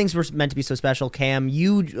because things were meant to be so special, Cam,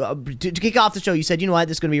 you to kick off the show, you said, you know what,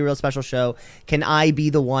 this is going to be a real special show. Can I be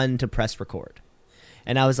the one to press record?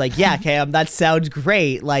 And I was like, yeah, Cam, that sounds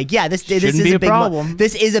great. Like, yeah, this is a big problem.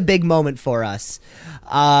 This is a big moment for us.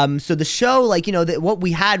 So the show, what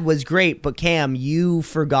we had was great, but Cam, you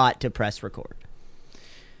forgot to press record.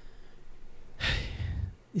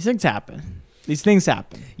 These things happen.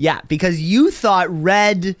 Yeah, because you thought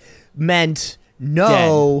red meant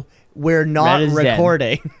no, dead. We're not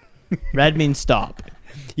recording. Red means stop.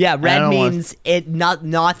 Yeah, red means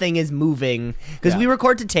nothing is moving. Because we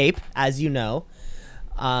record to tape, as you know.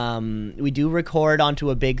 We do record onto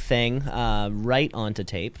a big thing, right onto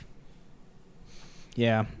tape.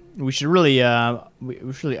 Yeah, we should really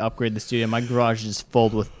upgrade the studio. My garage is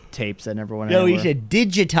filled with tapes that never went anywhere. No, we should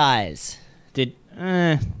digitize.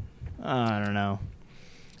 I don't know.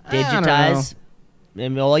 Digitize.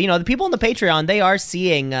 And, well, the people on the Patreon, they are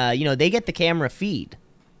seeing, they get the camera feed.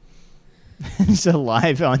 It's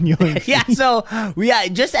live on your feed. Yeah,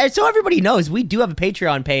 just so everybody knows, we do have a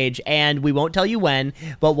Patreon page, and we won't tell you when,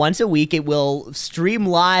 but once a week it will stream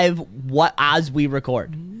live as we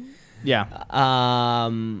record. Yeah.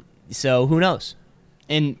 So who knows?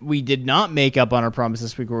 And we did not make up on our promise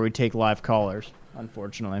this week where we take live callers,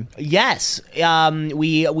 unfortunately. Yes.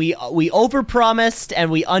 We overpromised and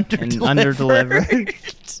we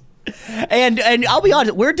underdelivered. And I'll be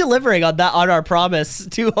honest, we're delivering on our promise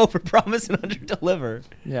to overpromise and underdeliver.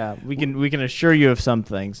 Yeah, we can assure you of some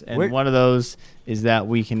things, and one of those is that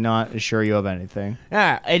we cannot assure you of anything.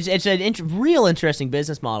 Yeah, it's a real interesting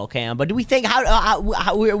business model, Cam. But do we think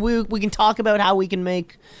how we can talk about how we can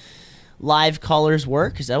make live callers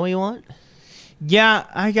work? Is that what you want? Yeah,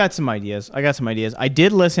 I got some ideas. I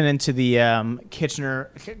did listen into the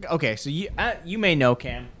Kitchener. Okay, so you may know,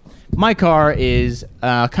 Cam. My car is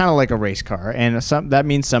kind of like a race car, and that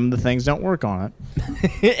means some of the things don't work on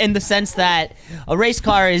it. In the sense that a race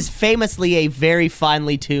car is famously a very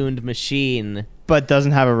finely tuned machine. But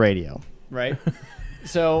doesn't have a radio, right?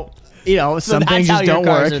 So, some things just don't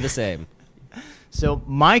work. Cars are the same. So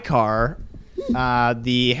my car,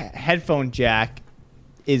 the headphone jack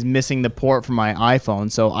is missing the port for my iPhone,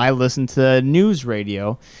 so I listen to news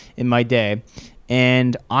radio in my day.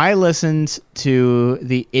 And I listened to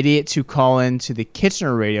the idiots who call into the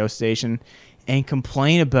Kitchener radio station and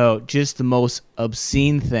complain about just the most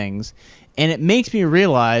obscene things. And it makes me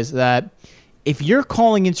realize that if you're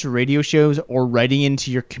calling into radio shows or writing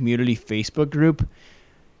into your community Facebook group,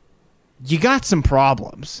 you got some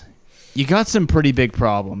problems. You got some pretty big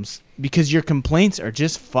problems because your complaints are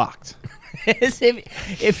just fucked.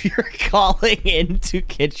 If you're calling into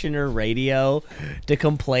Kitchener radio to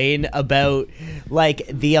complain about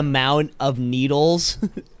the amount of needles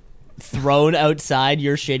thrown outside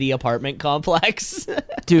your shitty apartment complex.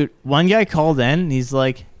 Dude, one guy called in and he's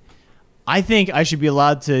like, I think I should be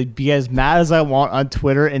allowed to be as mad as I want on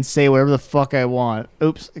Twitter and say whatever the fuck I want.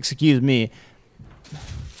 Oops, excuse me.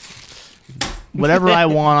 Whatever I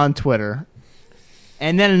want on Twitter.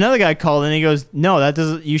 And then another guy called in and he goes, no, that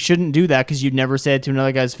doesn't. You shouldn't do that because you'd never say it to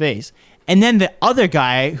another guy's face. And then the other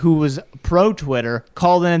guy who was pro Twitter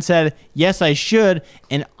called in and said, yes, I should,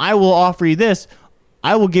 and I will offer you this.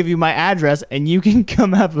 I will give you my address and you can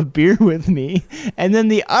come have a beer with me. And then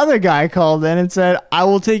the other guy called in and said, I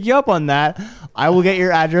will take you up on that. I will get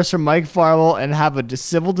your address from Mike Farwell and have a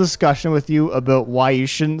civil discussion with you about why you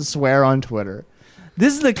shouldn't swear on Twitter.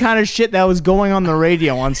 This is the kind of shit that was going on the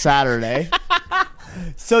radio on Saturday.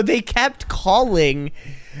 So they kept calling,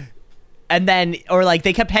 and then, or like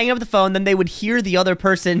they kept hanging up the phone, then they would hear the other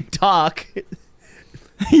person talk.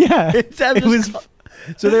 Yeah. It was...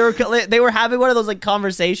 So they were having one of those like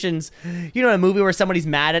conversations, you know, in a movie where somebody's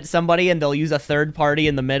mad at somebody and they'll use a third party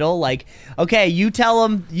in the middle. Like, okay, you tell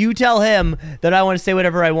him that I want to say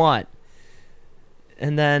whatever I want,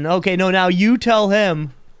 and then okay, no, now you tell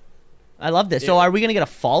him. I love this. So are we gonna get a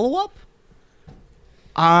follow up?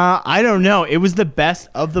 I don't know. It was the best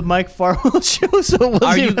of the Mike Farwell show, so it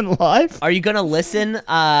wasn't even live. Are you gonna listen?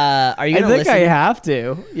 Are you gonna I think listen? I have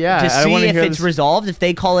to. Yeah, To I see wanna if hear it's this. resolved. If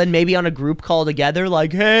they call in, maybe on a group call together,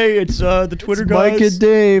 like, hey, it's the Twitter guys. Mike and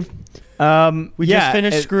Dave. We just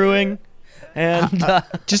finished screwing. And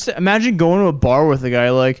just imagine going to a bar with a guy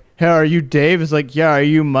like, hey, are you Dave? It's like, yeah, are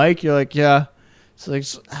you Mike? You're like, yeah. It's like,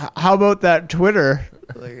 how about that Twitter?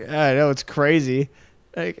 Like, yeah, I know, it's crazy.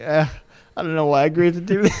 Like, I don't know why I agreed to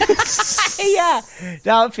do this. yeah,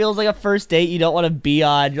 now it feels like a first date you don't want to be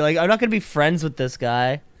on. You're like, I'm not gonna be friends with this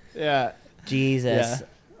guy. Yeah. Jesus. Yeah,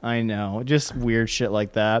 I know. Just weird shit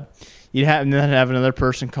like that. You'd have, and then have another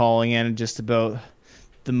person calling in just about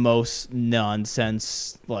the most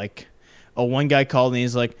nonsense. Like, one guy called and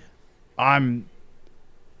he's like,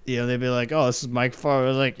 they'd be like, oh, this is Mike Farwell. I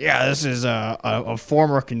was like, yeah, this is a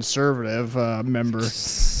former conservative member.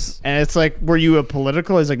 And it's like, were you a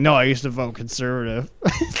political? He's like, no, I used to vote conservative.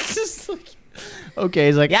 It's just like, okay.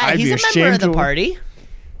 He's like, Yeah, I'd he's be a member ashamed of the to- party.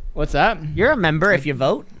 What's that? You're a member if you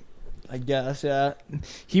vote. I guess, yeah.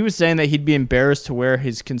 He was saying that he'd be embarrassed to wear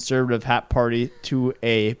his conservative hat party to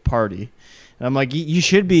a party. And I'm like, you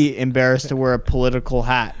should be embarrassed to wear a political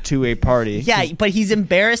hat to a party. Yeah, but he's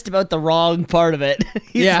embarrassed about the wrong part of it.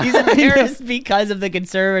 He's embarrassed because of the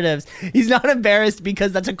conservatives. He's not embarrassed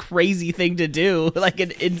because that's a crazy thing to do, like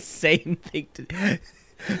an insane thing to do.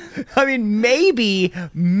 I mean,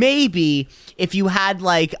 maybe if you had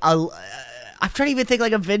like I'm trying to even think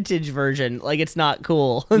like a vintage version. Like, it's not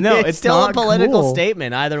cool. No, it's it's still not a political cool.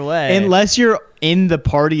 statement either way. Unless you're in the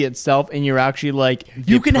party itself and you're actually like,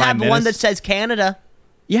 you can have one that says Canada.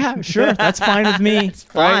 Yeah, sure. That's fine with me. It's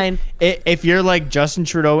fine. Right? If you're like Justin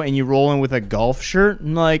Trudeau and you roll in with a golf shirt,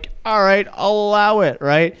 I'm like, all right, I'll allow it,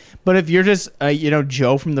 right? But if you're just,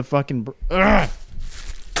 Joe from the fucking...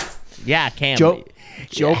 Yeah, Cam. Joe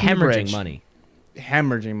from hemorrhaging Bridge. money.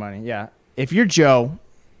 Hemorrhaging money, yeah. If you're Joe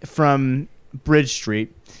from Bridge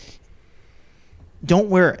Street, don't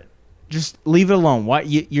wear it. Just leave it alone. Why?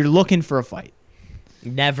 You're looking for a fight.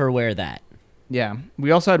 Never wear that. Yeah.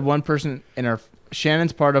 We also had one person in our...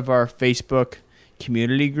 Shannon's part of our Facebook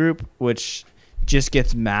community group, which just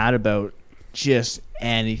gets mad about just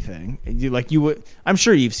anything. I'm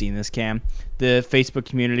sure you've seen this, Cam. The Facebook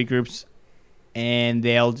community groups, and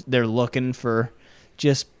they're looking for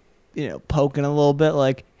just poking a little bit,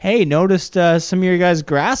 like, hey, noticed some of your guys'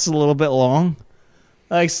 grass is a little bit long,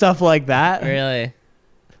 like stuff like that. Really?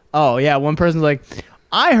 Oh yeah, one person's like,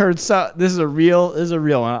 I heard this is a real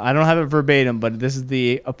one. I don't have it verbatim, but this is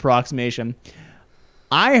the approximation.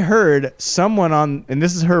 I heard someone and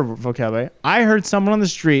this is her vocabulary, I heard someone on the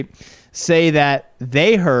street say that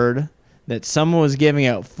they heard that someone was giving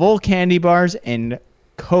out full candy bars and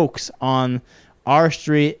Cokes on our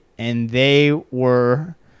street, and they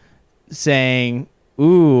were saying,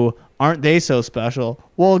 ooh, aren't they so special?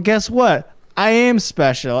 Well, guess what? I am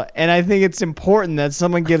special, and I think it's important that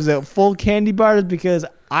someone gives out full candy bars, because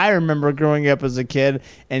I remember growing up as a kid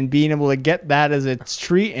and being able to get that as a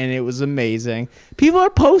treat, and it was amazing. People are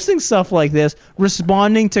posting stuff like this,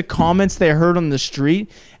 responding to comments they heard on the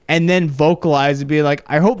street, and then vocalizing, being like,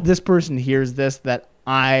 I hope this person hears this, that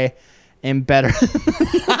I am better.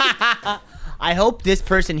 I hope this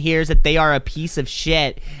person hears that they are a piece of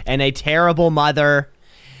shit and a terrible mother,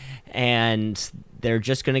 and they're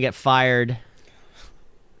just going to get fired.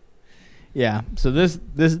 Yeah, so this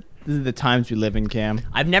is the times we live in, Cam.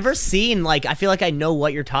 I've never seen, I feel like I know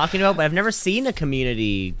what you're talking about, but I've never seen a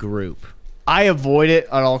community group. I avoid it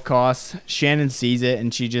at all costs. Shannon sees it,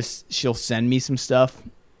 and she'll send me some stuff.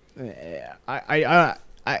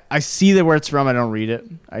 I see where it's from. I don't read it.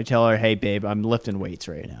 I tell her, hey, babe, I'm lifting weights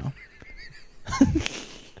right now.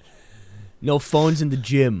 No phones in the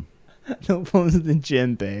gym, No phones in the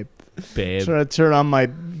gym, babe. babe. Trying to turn on my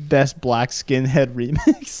best black skinhead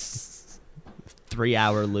remix.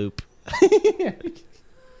 3-hour loop. It's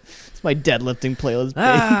my deadlifting playlist, babe.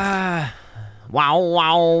 Ah. Wow,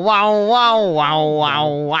 wow, wow, wow, wow, wow,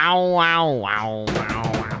 wow, wow, wow,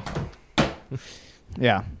 wow.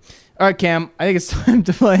 Yeah. All right, Cam. I think it's time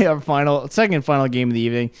to play our second and final game of the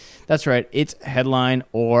evening. That's right. It's headline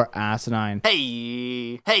or asinine.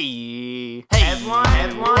 Hey, hey, hey,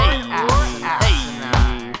 headline or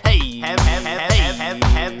asinine. Hey,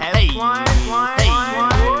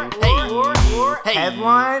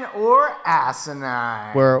 headline or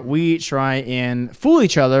asinine. Where we try and fool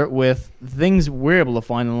each other with things we're able to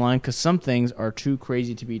find online because some things are too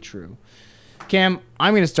crazy to be true. Cam,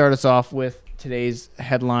 I'm going to start us off with today's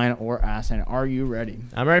headline or asinine. Are you ready?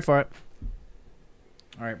 I'm ready for it.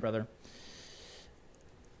 All right, brother.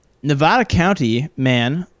 Nevada County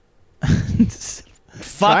man.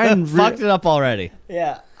 Fucked it up already.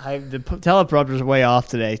 Yeah, the teleprompter's way off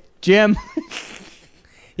today. Jim.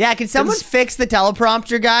 Yeah, can someone fix the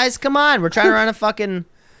teleprompter, guys? Come on, we're trying to run a fucking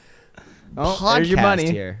podcast there's your money.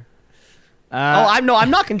 here. I'm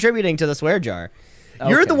not contributing to the swear jar.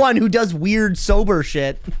 You're Okay. the one who does weird sober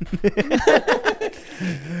shit.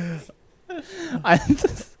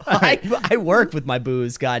 I work with my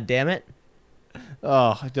booze. God damn it.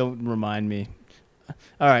 Oh, don't remind me.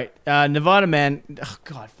 All right, Nevada man. Oh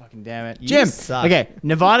God, fucking damn it, Jim. suck. Okay,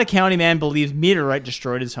 Nevada County man believes meteorite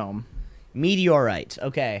destroyed his home. Meteorite.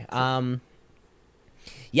 Okay.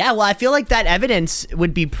 Yeah. Well, I feel like that evidence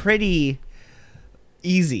would be pretty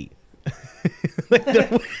easy.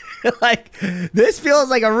 Like this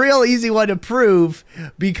feels like a real easy one to prove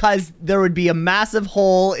because there would be a massive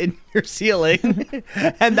hole in your ceiling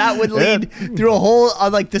and that would lead through a hole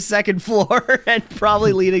on like the second floor and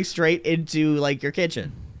probably leading straight into like your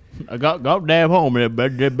kitchen. I got goddamn home in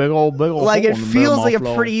that big old Like hole it in the middle of feels my like a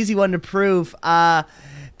floor. pretty easy one to prove.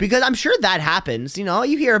 Because I'm sure that happens. You know,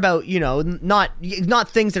 you hear about, you know, not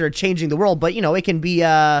things that are changing the world, but, you know, it can be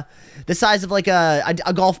the size of like a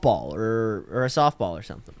golf ball or a softball or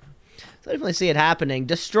something. So I definitely see it happening.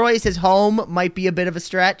 Destroys his home might be a bit of a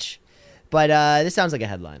stretch, but this sounds like a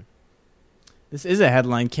headline. This is a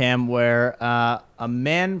headline, Cam, where a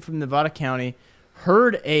man from Nevada County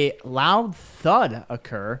heard a loud thud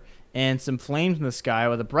occur and some flames in the sky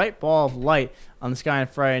with a bright ball of light on the sky on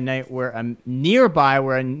Friday night nearby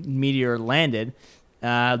where a meteor landed.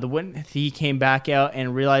 He came back out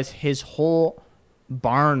and realized his whole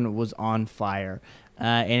barn was on fire.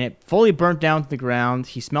 And it fully burnt down to the ground.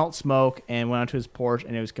 He smelt smoke and went onto his porch,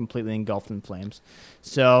 and it was completely engulfed in flames.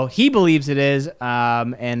 So he believes it is,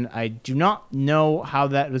 and I do not know how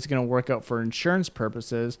that is going to work out for insurance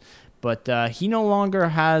purposes, but he no longer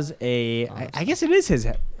has I guess it is his.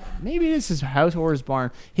 Maybe it is his house or his barn.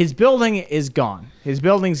 His building is gone. His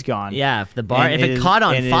building's gone. Yeah, if the barn, And if it caught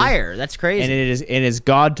on fire, that's crazy. And it is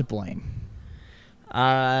God to blame.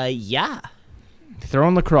 Yeah.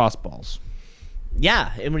 Throwing lacrosse balls.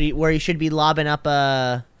 Yeah, and where he should be lobbing up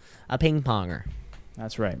a ping ponger.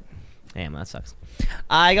 That's right. Damn, that sucks.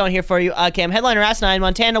 I got one here for you. Cam, headline or asinine,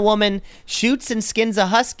 Montana woman shoots and skins a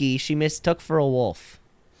husky she mistook for a wolf.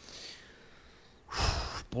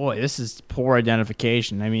 Boy, this is poor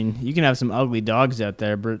identification. I mean, you can have some ugly dogs out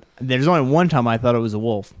there, but there's only one time I thought it was a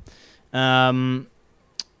wolf. A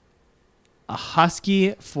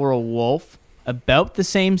husky for a wolf, about the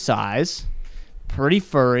same size, pretty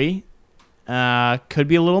furry, could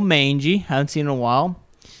be a little mangy. Haven't seen it in a while.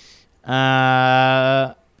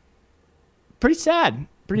 Pretty sad.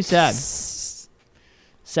 Pretty sad.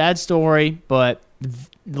 Sad story, but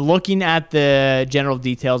looking at the general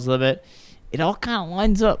details of it, it all kind of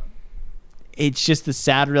lines up. It's just the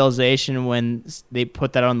sad realization when they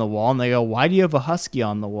put that on the wall and they go, why do you have a husky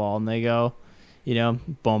on the wall? And they go, you know,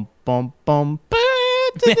 bum, bum, bum.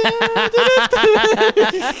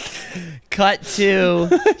 Cut to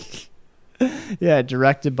Yeah,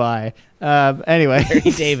 directed by. Anyway,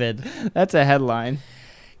 Larry David. That's a headline.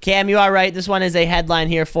 Cam, you are right. This one is a headline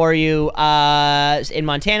here for you. In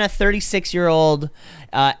Montana, 36-year-old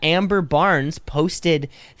Amber Barnes posted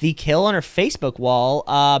the kill on her Facebook wall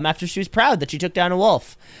after she was proud that she took down a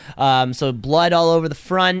wolf. So blood all over the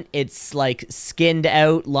front. It's like skinned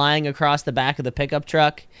out, lying across the back of the pickup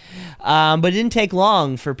truck. But it didn't take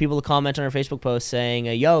long for people to comment on her Facebook post saying,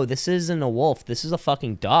 yo, this isn't a wolf. This is a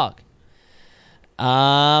fucking dog.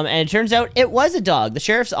 And it turns out it was a dog. The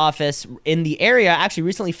sheriff's office in the area actually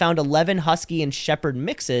recently found 11 husky and shepherd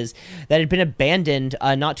mixes that had been abandoned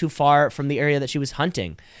not too far from the area that she was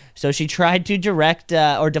hunting. So she tried to deflect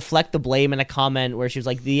the blame in a comment where she was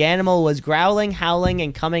like, the animal was growling, howling,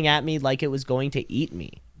 and coming at me like it was going to eat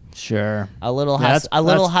me. Sure. A little That's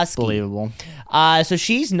husky. believable. So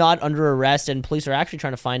she's not under arrest, and police are actually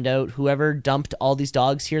trying to find out whoever dumped all these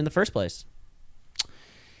dogs here in the first place.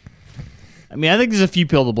 I mean, I think there's a few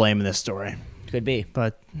people to blame in this story. Could be.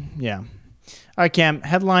 But, yeah. All right, Cam.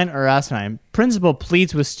 Headline or asinine. Principal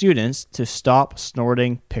pleads with students to stop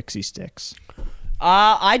snorting pixie sticks.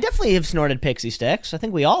 I definitely have snorted pixie sticks. I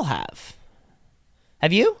think we all have.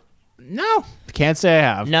 Have you? No. Can't say I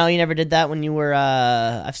have. No, you never did that when you were...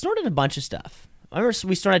 I've snorted a bunch of stuff. I remember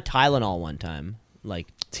we snorted Tylenol one time. Like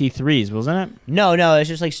T3s, wasn't it? No, it's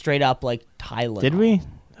just like straight up like Tylenol. Did we?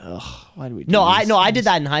 Ugh, why did we do No, I did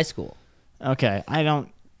that in high school. Okay,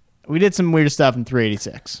 we did some weird stuff in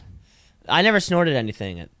 386. I never snorted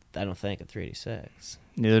anything at 386.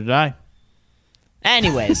 Neither did I.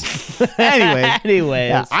 Anyways. Anyways.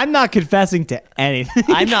 Yeah, I'm not confessing to anything.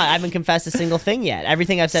 I haven't confessed a single thing yet.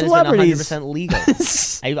 Everything I've said has been 100% legal.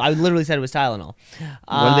 I literally said it was Tylenol.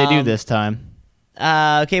 What did they do this time?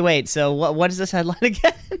 Okay, wait. So what is this headline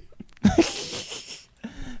again?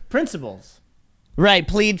 Principals. Right,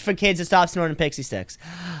 plead for kids to stop snorting pixie sticks.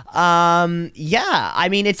 Yeah, I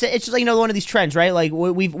mean it's just like one of these trends, right? Like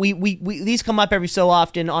we these come up every so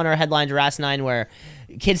often on our headlines or asinine where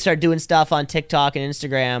kids start doing stuff on TikTok and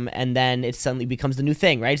Instagram, and then it suddenly becomes the new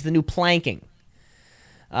thing, right? It's the new planking.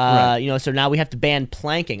 Right. So now we have to ban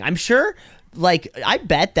planking. I'm sure, I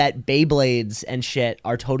bet that Beyblades and shit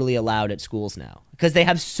are totally allowed at schools now because they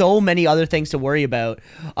have so many other things to worry about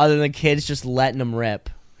other than kids just letting them rip.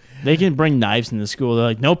 They can bring knives into school. They're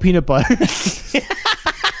like, no peanut butter.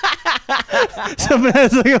 Someone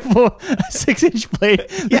has like a 6-inch plate.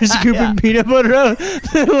 They're scooping peanut butter out.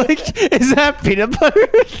 They're like, is that peanut butter?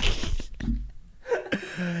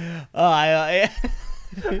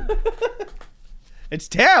 It's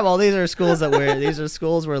terrible. These are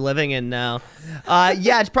schools we're living in now.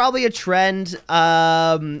 It's probably a trend.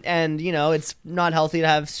 And it's not healthy to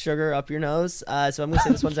have sugar up your nose. So I'm gonna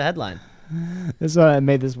say this one's a headline. That's why I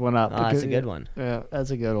made this one up. That's a good one. Yeah,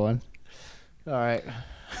 that's a good one. All right.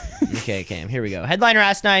 Okay, Cam, here we go. Headliner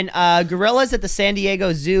asinine. Gorillas at the San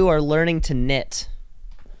Diego Zoo are learning to knit.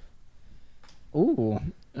 Ooh.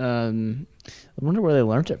 I wonder where they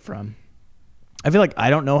learned it from. I feel like I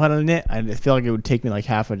don't know how to knit. I feel like it would take me like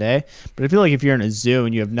half a day. But I feel like if you're in a zoo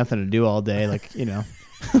and you have nothing to do all day,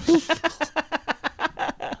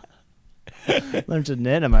 learn to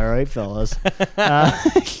knit. Am I right, fellas?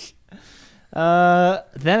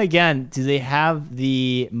 Then again, do they have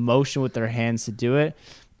the motion with their hands to do it?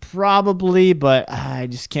 Probably, but I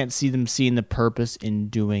just can't see them seeing the purpose in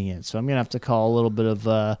doing it. So I'm gonna have to call a little bit.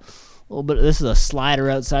 This is a slider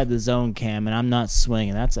outside the zone, Cam, and I'm not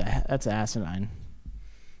swinging. That's asinine.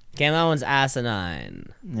 Cam, that one's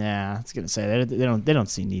asinine. Yeah, I was gonna say they don't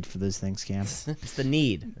see need for those things, Cam. It's the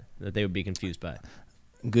need that they would be confused by.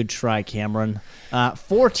 Good try, Cameron.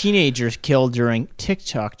 4 teenagers killed during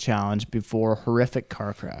TikTok challenge before horrific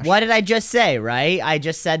car crash. What did I just say, right? I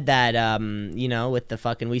just said that, with the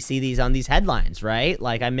fucking, we see these on these headlines, right?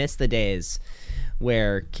 Like, I miss the days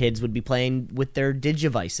where kids would be playing with their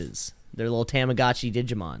Digivices, their little Tamagotchi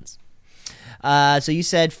Digimons. So you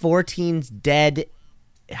said 4 teens dead.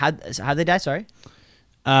 How'd they die? Sorry?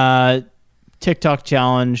 TikTok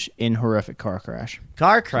challenge in horrific car crash.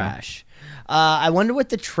 Car crash. I wonder what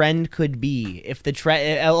the trend could be. If the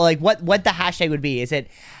trend, what the hashtag would be? Is it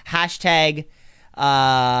hashtag,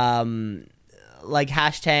 hashtag?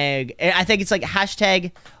 I think it's like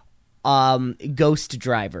hashtag, ghost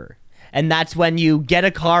driver, and that's when you get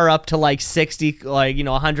a car up to like 60,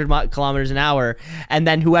 100 kilometers an hour, and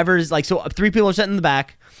then whoever's so 3 people are sitting in the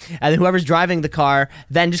back, and then whoever's driving the car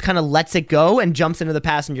then just kind of lets it go and jumps into the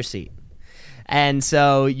passenger seat. And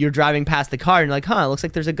so you're driving past the car and you're like, it looks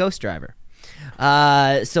like there's a ghost driver.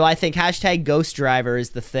 So I think hashtag ghost driver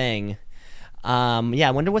is the thing.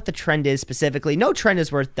 I wonder what the trend is specifically. No trend is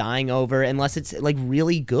worth dying over unless it's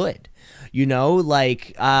really good.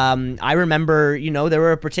 I remember, there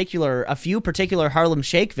were a few particular Harlem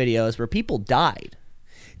Shake videos where people died.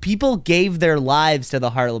 People gave their lives to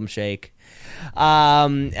the Harlem Shake.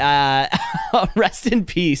 Rest in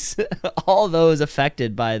peace, all those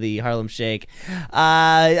affected by the Harlem Shake.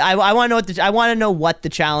 I want to know what the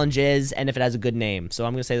challenge is and if it has a good name. So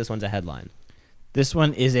I'm gonna say this one's a headline. This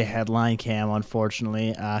one is a headline, Cam.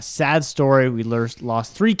 Unfortunately, sad story. We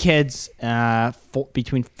lost 3 kids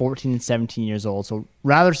between 14 and 17 years old. So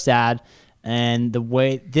rather sad. And the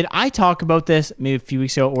way did I talk about this maybe a few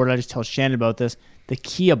weeks ago, or did I just tell Shannon about this? The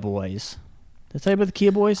Kia Boys. Did I tell you about the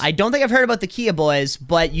Kia Boys? I don't think I've heard about the Kia Boys,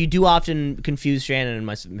 but you do often confuse Shannon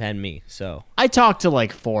and me. So I talked to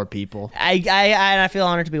like 4 people. I feel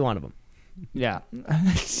honored to be one of them. Yeah.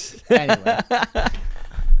 Anyway.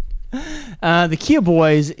 The Kia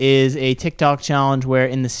Boys is a TikTok challenge where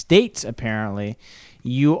in the States, apparently,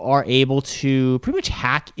 you are able to pretty much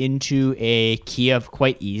hack into a Kia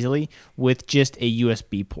quite easily with just a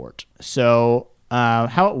USB port. So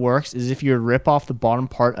how it works is if you rip off the bottom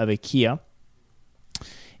part of a Kia,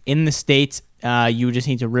 in the States, you just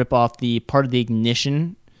need to rip off the part of the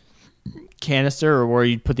ignition canister or where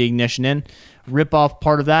you put the ignition in, rip off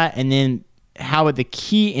part of that, and then how the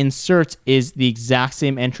key inserts is the exact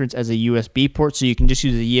same entrance as a USB port, so you can just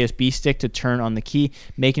use a USB stick to turn on the key,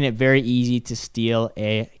 making it very easy to steal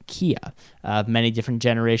a Kia of many different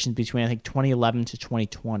generations between, I think, 2011 to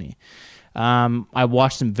 2020. I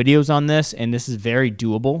watched some videos on this, and this is very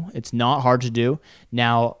doable. It's not hard to do.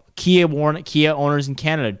 Now, Kia owners in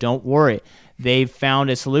Canada, don't worry. They've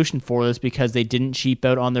found a solution for this because they didn't cheap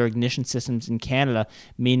out on their ignition systems in Canada,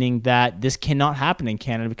 meaning that this cannot happen in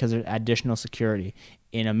Canada because of additional security.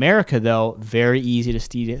 In America, though, very easy to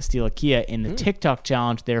steal a Kia. And the TikTok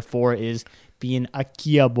challenge, therefore, is being a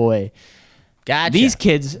Kia boy. Gotcha. These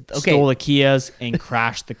kids stole the Kias and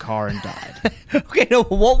crashed the car and died. Okay, no,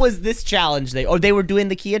 what was this challenge? They were doing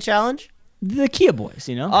the Kia challenge? The Kia boys,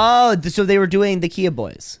 you know? Oh, so they were doing the Kia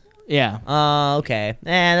Boys. Yeah. Okay.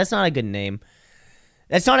 That's not a good name.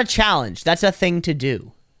 That's not a challenge. That's a thing to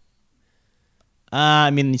do.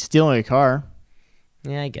 I mean, stealing a car.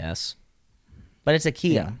 Yeah, I guess. But it's a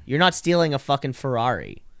Kia. Yeah. You're not stealing a fucking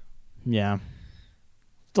Ferrari. Yeah.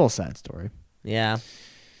 Still a sad story. Yeah.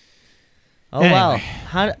 Oh, Anyway.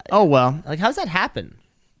 well. How's that happen?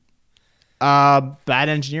 Bad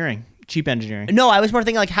engineering. Cheap engineering. No, I was more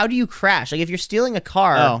thinking, like, how do you crash? Like, if you're stealing a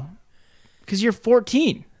car. Oh. Because you're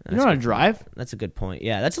 14. You know how to drive? That's a good point.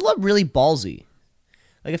 Yeah, that's really ballsy.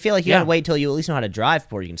 Like, I feel like you gotta wait till you at least know how to drive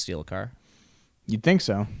before you can steal a car. You'd think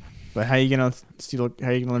so. But how are you gonna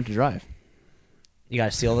learn to drive? You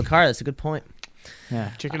gotta steal the car. That's a good point. Yeah.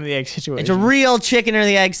 Chicken or the egg situation. It's a real chicken or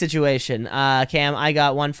the egg situation. Cam, I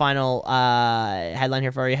got one final headline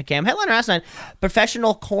here for you. Cam, headline last night: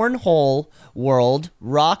 professional cornhole world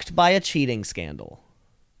rocked by a cheating scandal.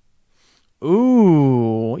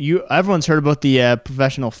 Ooh, everyone's heard about the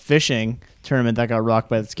professional fishing tournament that got rocked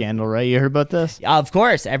by the scandal, right? You heard about this? Of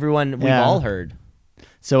course, everyone, we've all heard.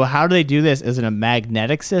 So how do they do this? Is it a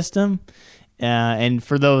magnetic system? And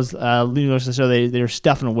for those listeners to the show, they're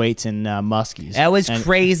stuffing weights in muskies. That was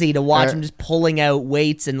crazy to watch them just pulling out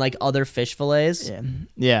weights and like other fish fillets.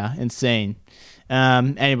 Yeah, insane.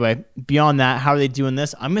 Anyway, beyond that, how are they doing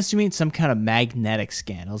this? I'm assuming it's some kind of magnetic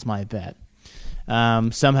scandal is my bet.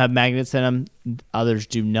 Some have magnets in them, others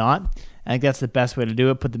do not. I think that's the best way to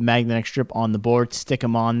do it. Put the magnetic strip on the board, stick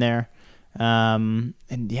them on there. And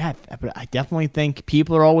yeah, but I definitely think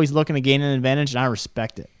people are always looking to gain an advantage, and I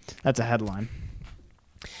respect it. That's a headline.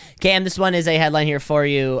 Cam, this one is a headline here for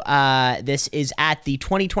you. This is at the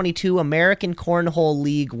 2022 American Cornhole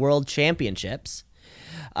League World Championships,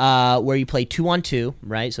 where you play 2-on-2,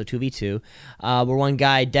 right? So 2v2. Where one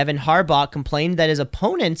guy, Devin Harbaugh, complained that his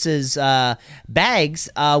opponents' bags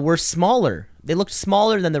were smaller. They looked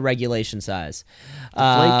smaller than the regulation size.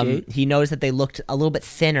 He noticed that they looked a little bit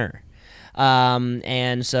thinner.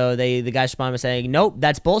 And so the guy responded by saying, nope,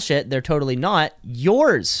 that's bullshit. They're totally not.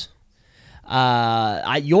 Yours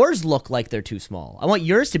look like they're too small. I want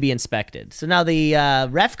yours to be inspected. So now the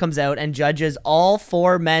ref comes out and judges all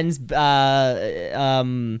 4 men's bags,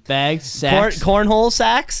 sacks. Cornhole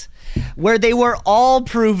sacks, where they were all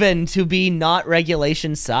proven to be not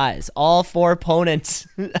regulation size. All 4 opponents,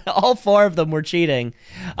 all 4 of them were cheating.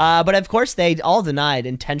 But of course, they all denied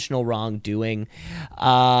intentional wrongdoing.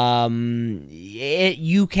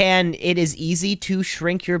 It is easy to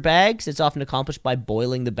shrink your bags. It's often accomplished by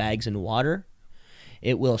boiling the bags in water.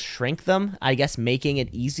 It will shrink them, I guess, making it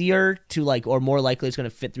easier to or more likely it's going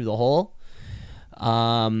to fit through the hole.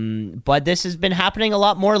 But this has been happening a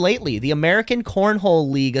lot more lately. The American Cornhole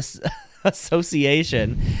League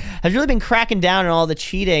Association has really been cracking down on all the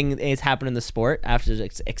cheating that's happened in the sport after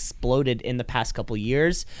it's exploded in the past couple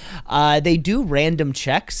years. They do random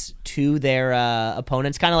checks to their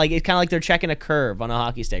opponents, kind of like they're checking a curve on a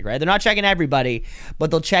hockey stick, right? They're not checking everybody,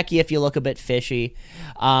 but they'll check you if you look a bit fishy.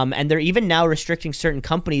 And they're even now restricting certain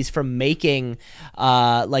companies from making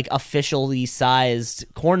officially sized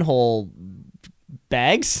cornhole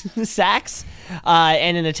bags, sacks,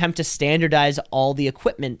 in an attempt to standardize all the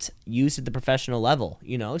equipment used at the professional level,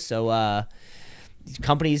 so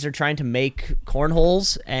companies are trying to make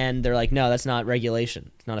cornholes, and they're like, no, that's not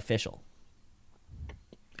regulation. It's not official.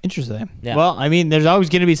 Interesting. Yeah. Well, I mean, there's always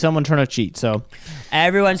going to be someone trying to cheat, so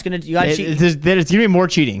Everyone's gonna. You gotta cheat. there's going to be more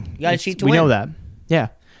cheating. You gotta cheat to we win. know that. Yeah.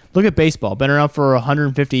 Look at baseball. Been around for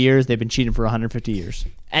 150 years. They've been cheating for 150 years.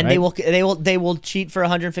 And right? they will cheat for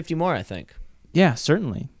 150 more, I think. Yeah,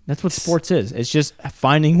 certainly. That's what sports is. It's just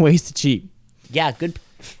finding ways to cheat. Yeah, good.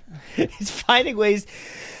 It's finding ways.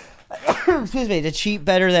 Excuse me, to cheat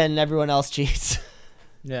better than everyone else cheats.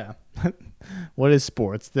 Yeah. What is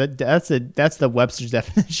sports? That's the Webster's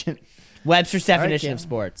definition. Webster's definition Cam. of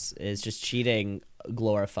sports is just cheating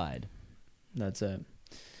glorified. That's it.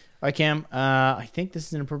 All right, Cam. I think this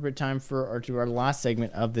is an appropriate time for our last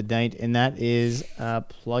segment of the night, and that is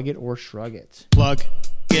plug it or shrug it. Plug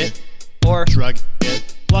it Or shrug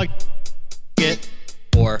it. Plug it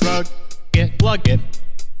or shrug it. Plug it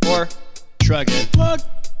or shrug it. Plug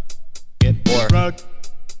it Or. shrug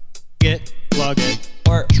it. Plug it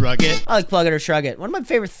or. shrug it. I like plug it or shrug it. One of my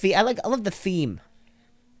favorite I love the theme.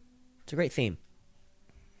 It's a great theme.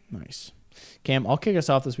 Nice. Cam, I'll kick us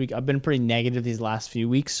off this week. I've been pretty negative these last few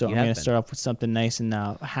weeks, so You I'm have going to been. start off with something nice and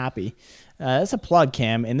happy. That's a plug,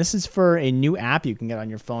 Cam, and this is for a new app you can get on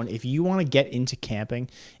your phone if you want to get into camping.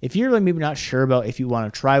 If you're maybe not sure about if you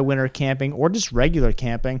want to try winter camping or just regular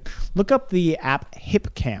camping, look up the app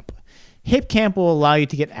HipCamp. HipCamp will allow you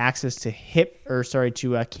to get access to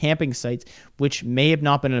camping sites which may have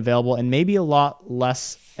not been available and maybe a lot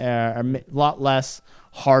less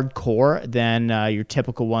hardcore than your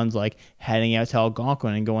typical ones like heading out to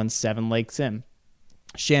Algonquin and going 7 lakes in.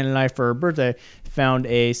 Shannon and I, for her birthday, found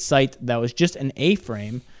a site that was just an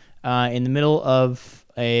A-frame in the middle of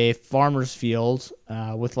a farmer's field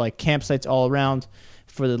with like campsites all around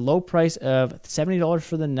for the low price of $70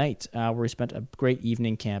 for the night, where we spent a great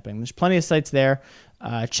evening camping. There's plenty of sites there.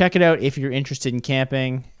 Check it out if you're interested in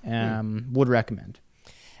camping. Would recommend.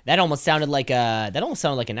 That almost sounded like an ad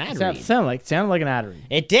read. Sounded like an ad read.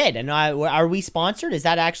 It did. And are we sponsored? Is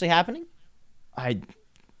that actually happening?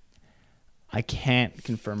 I can't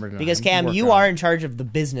confirm it. Because Cam, you are in charge of the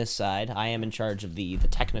business side. I am in charge of the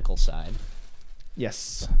technical side.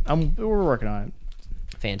 Yes, we're working on it.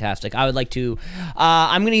 Fantastic. I would like to.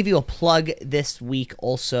 I'm going to give you a plug this week.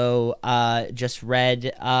 Also, just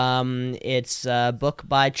read. It's a book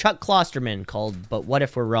by Chuck Klosterman called "But What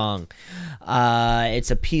If We're Wrong."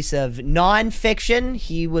 It's a piece of nonfiction.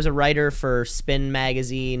 He was a writer for Spin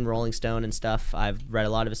Magazine, Rolling Stone, and stuff. I've read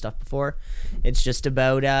a lot of his stuff before. It's just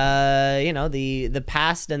about the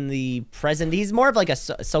past and the present. He's more of like a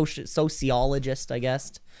sociologist, I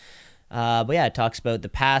guess. But yeah, it talks about the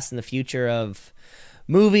past and the future of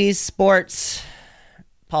movies, sports,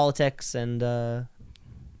 politics, and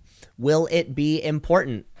will it be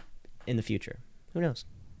important in the future? Who knows?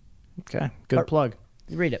 Okay, good plug.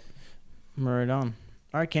 Read it. Right on.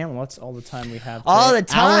 All right, Cam, well, that's all the time we have. All today. the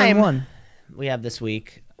time Hour and 1. we have this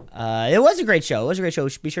week. It was a great show.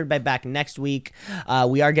 Be sure to be back next week.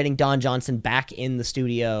 We are getting Don Johnson back in the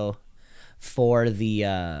studio for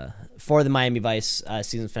the Miami Vice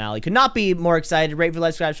season finale. Could not be more excited. Rate for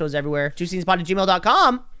live subscribe shows everywhere.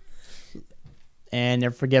 2seasonspod@gmail.com. And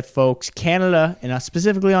never forget, folks, Canada, and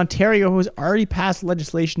specifically Ontario, who has already passed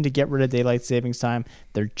legislation to get rid of daylight savings time.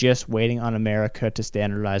 They're just waiting on America to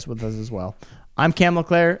standardize with us as well. I'm Cam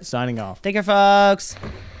LeClaire, signing off. Take care, folks.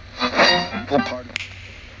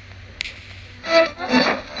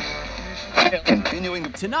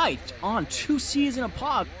 Continuing tonight on 2 C's in a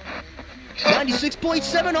Pod.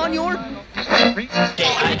 96.7 on your...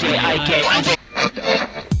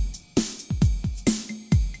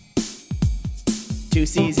 Two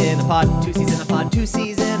C's in a pod, 2 C's in a pod, 2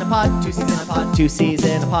 C's in a pod, 2 C's in a pod, 2 C's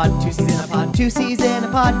in a pod, 2 C's in a pod, 2 C's in a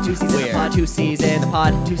pod, 2 C's in a pod, 2 C's in a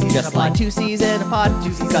pod, 2 C's in a pod, just like 2 C's in a pod,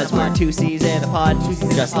 2 C's because we're 2 C's in a pod,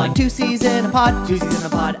 just like 2 C's in a pod, 2 C's in a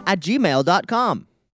pod at gmail.com.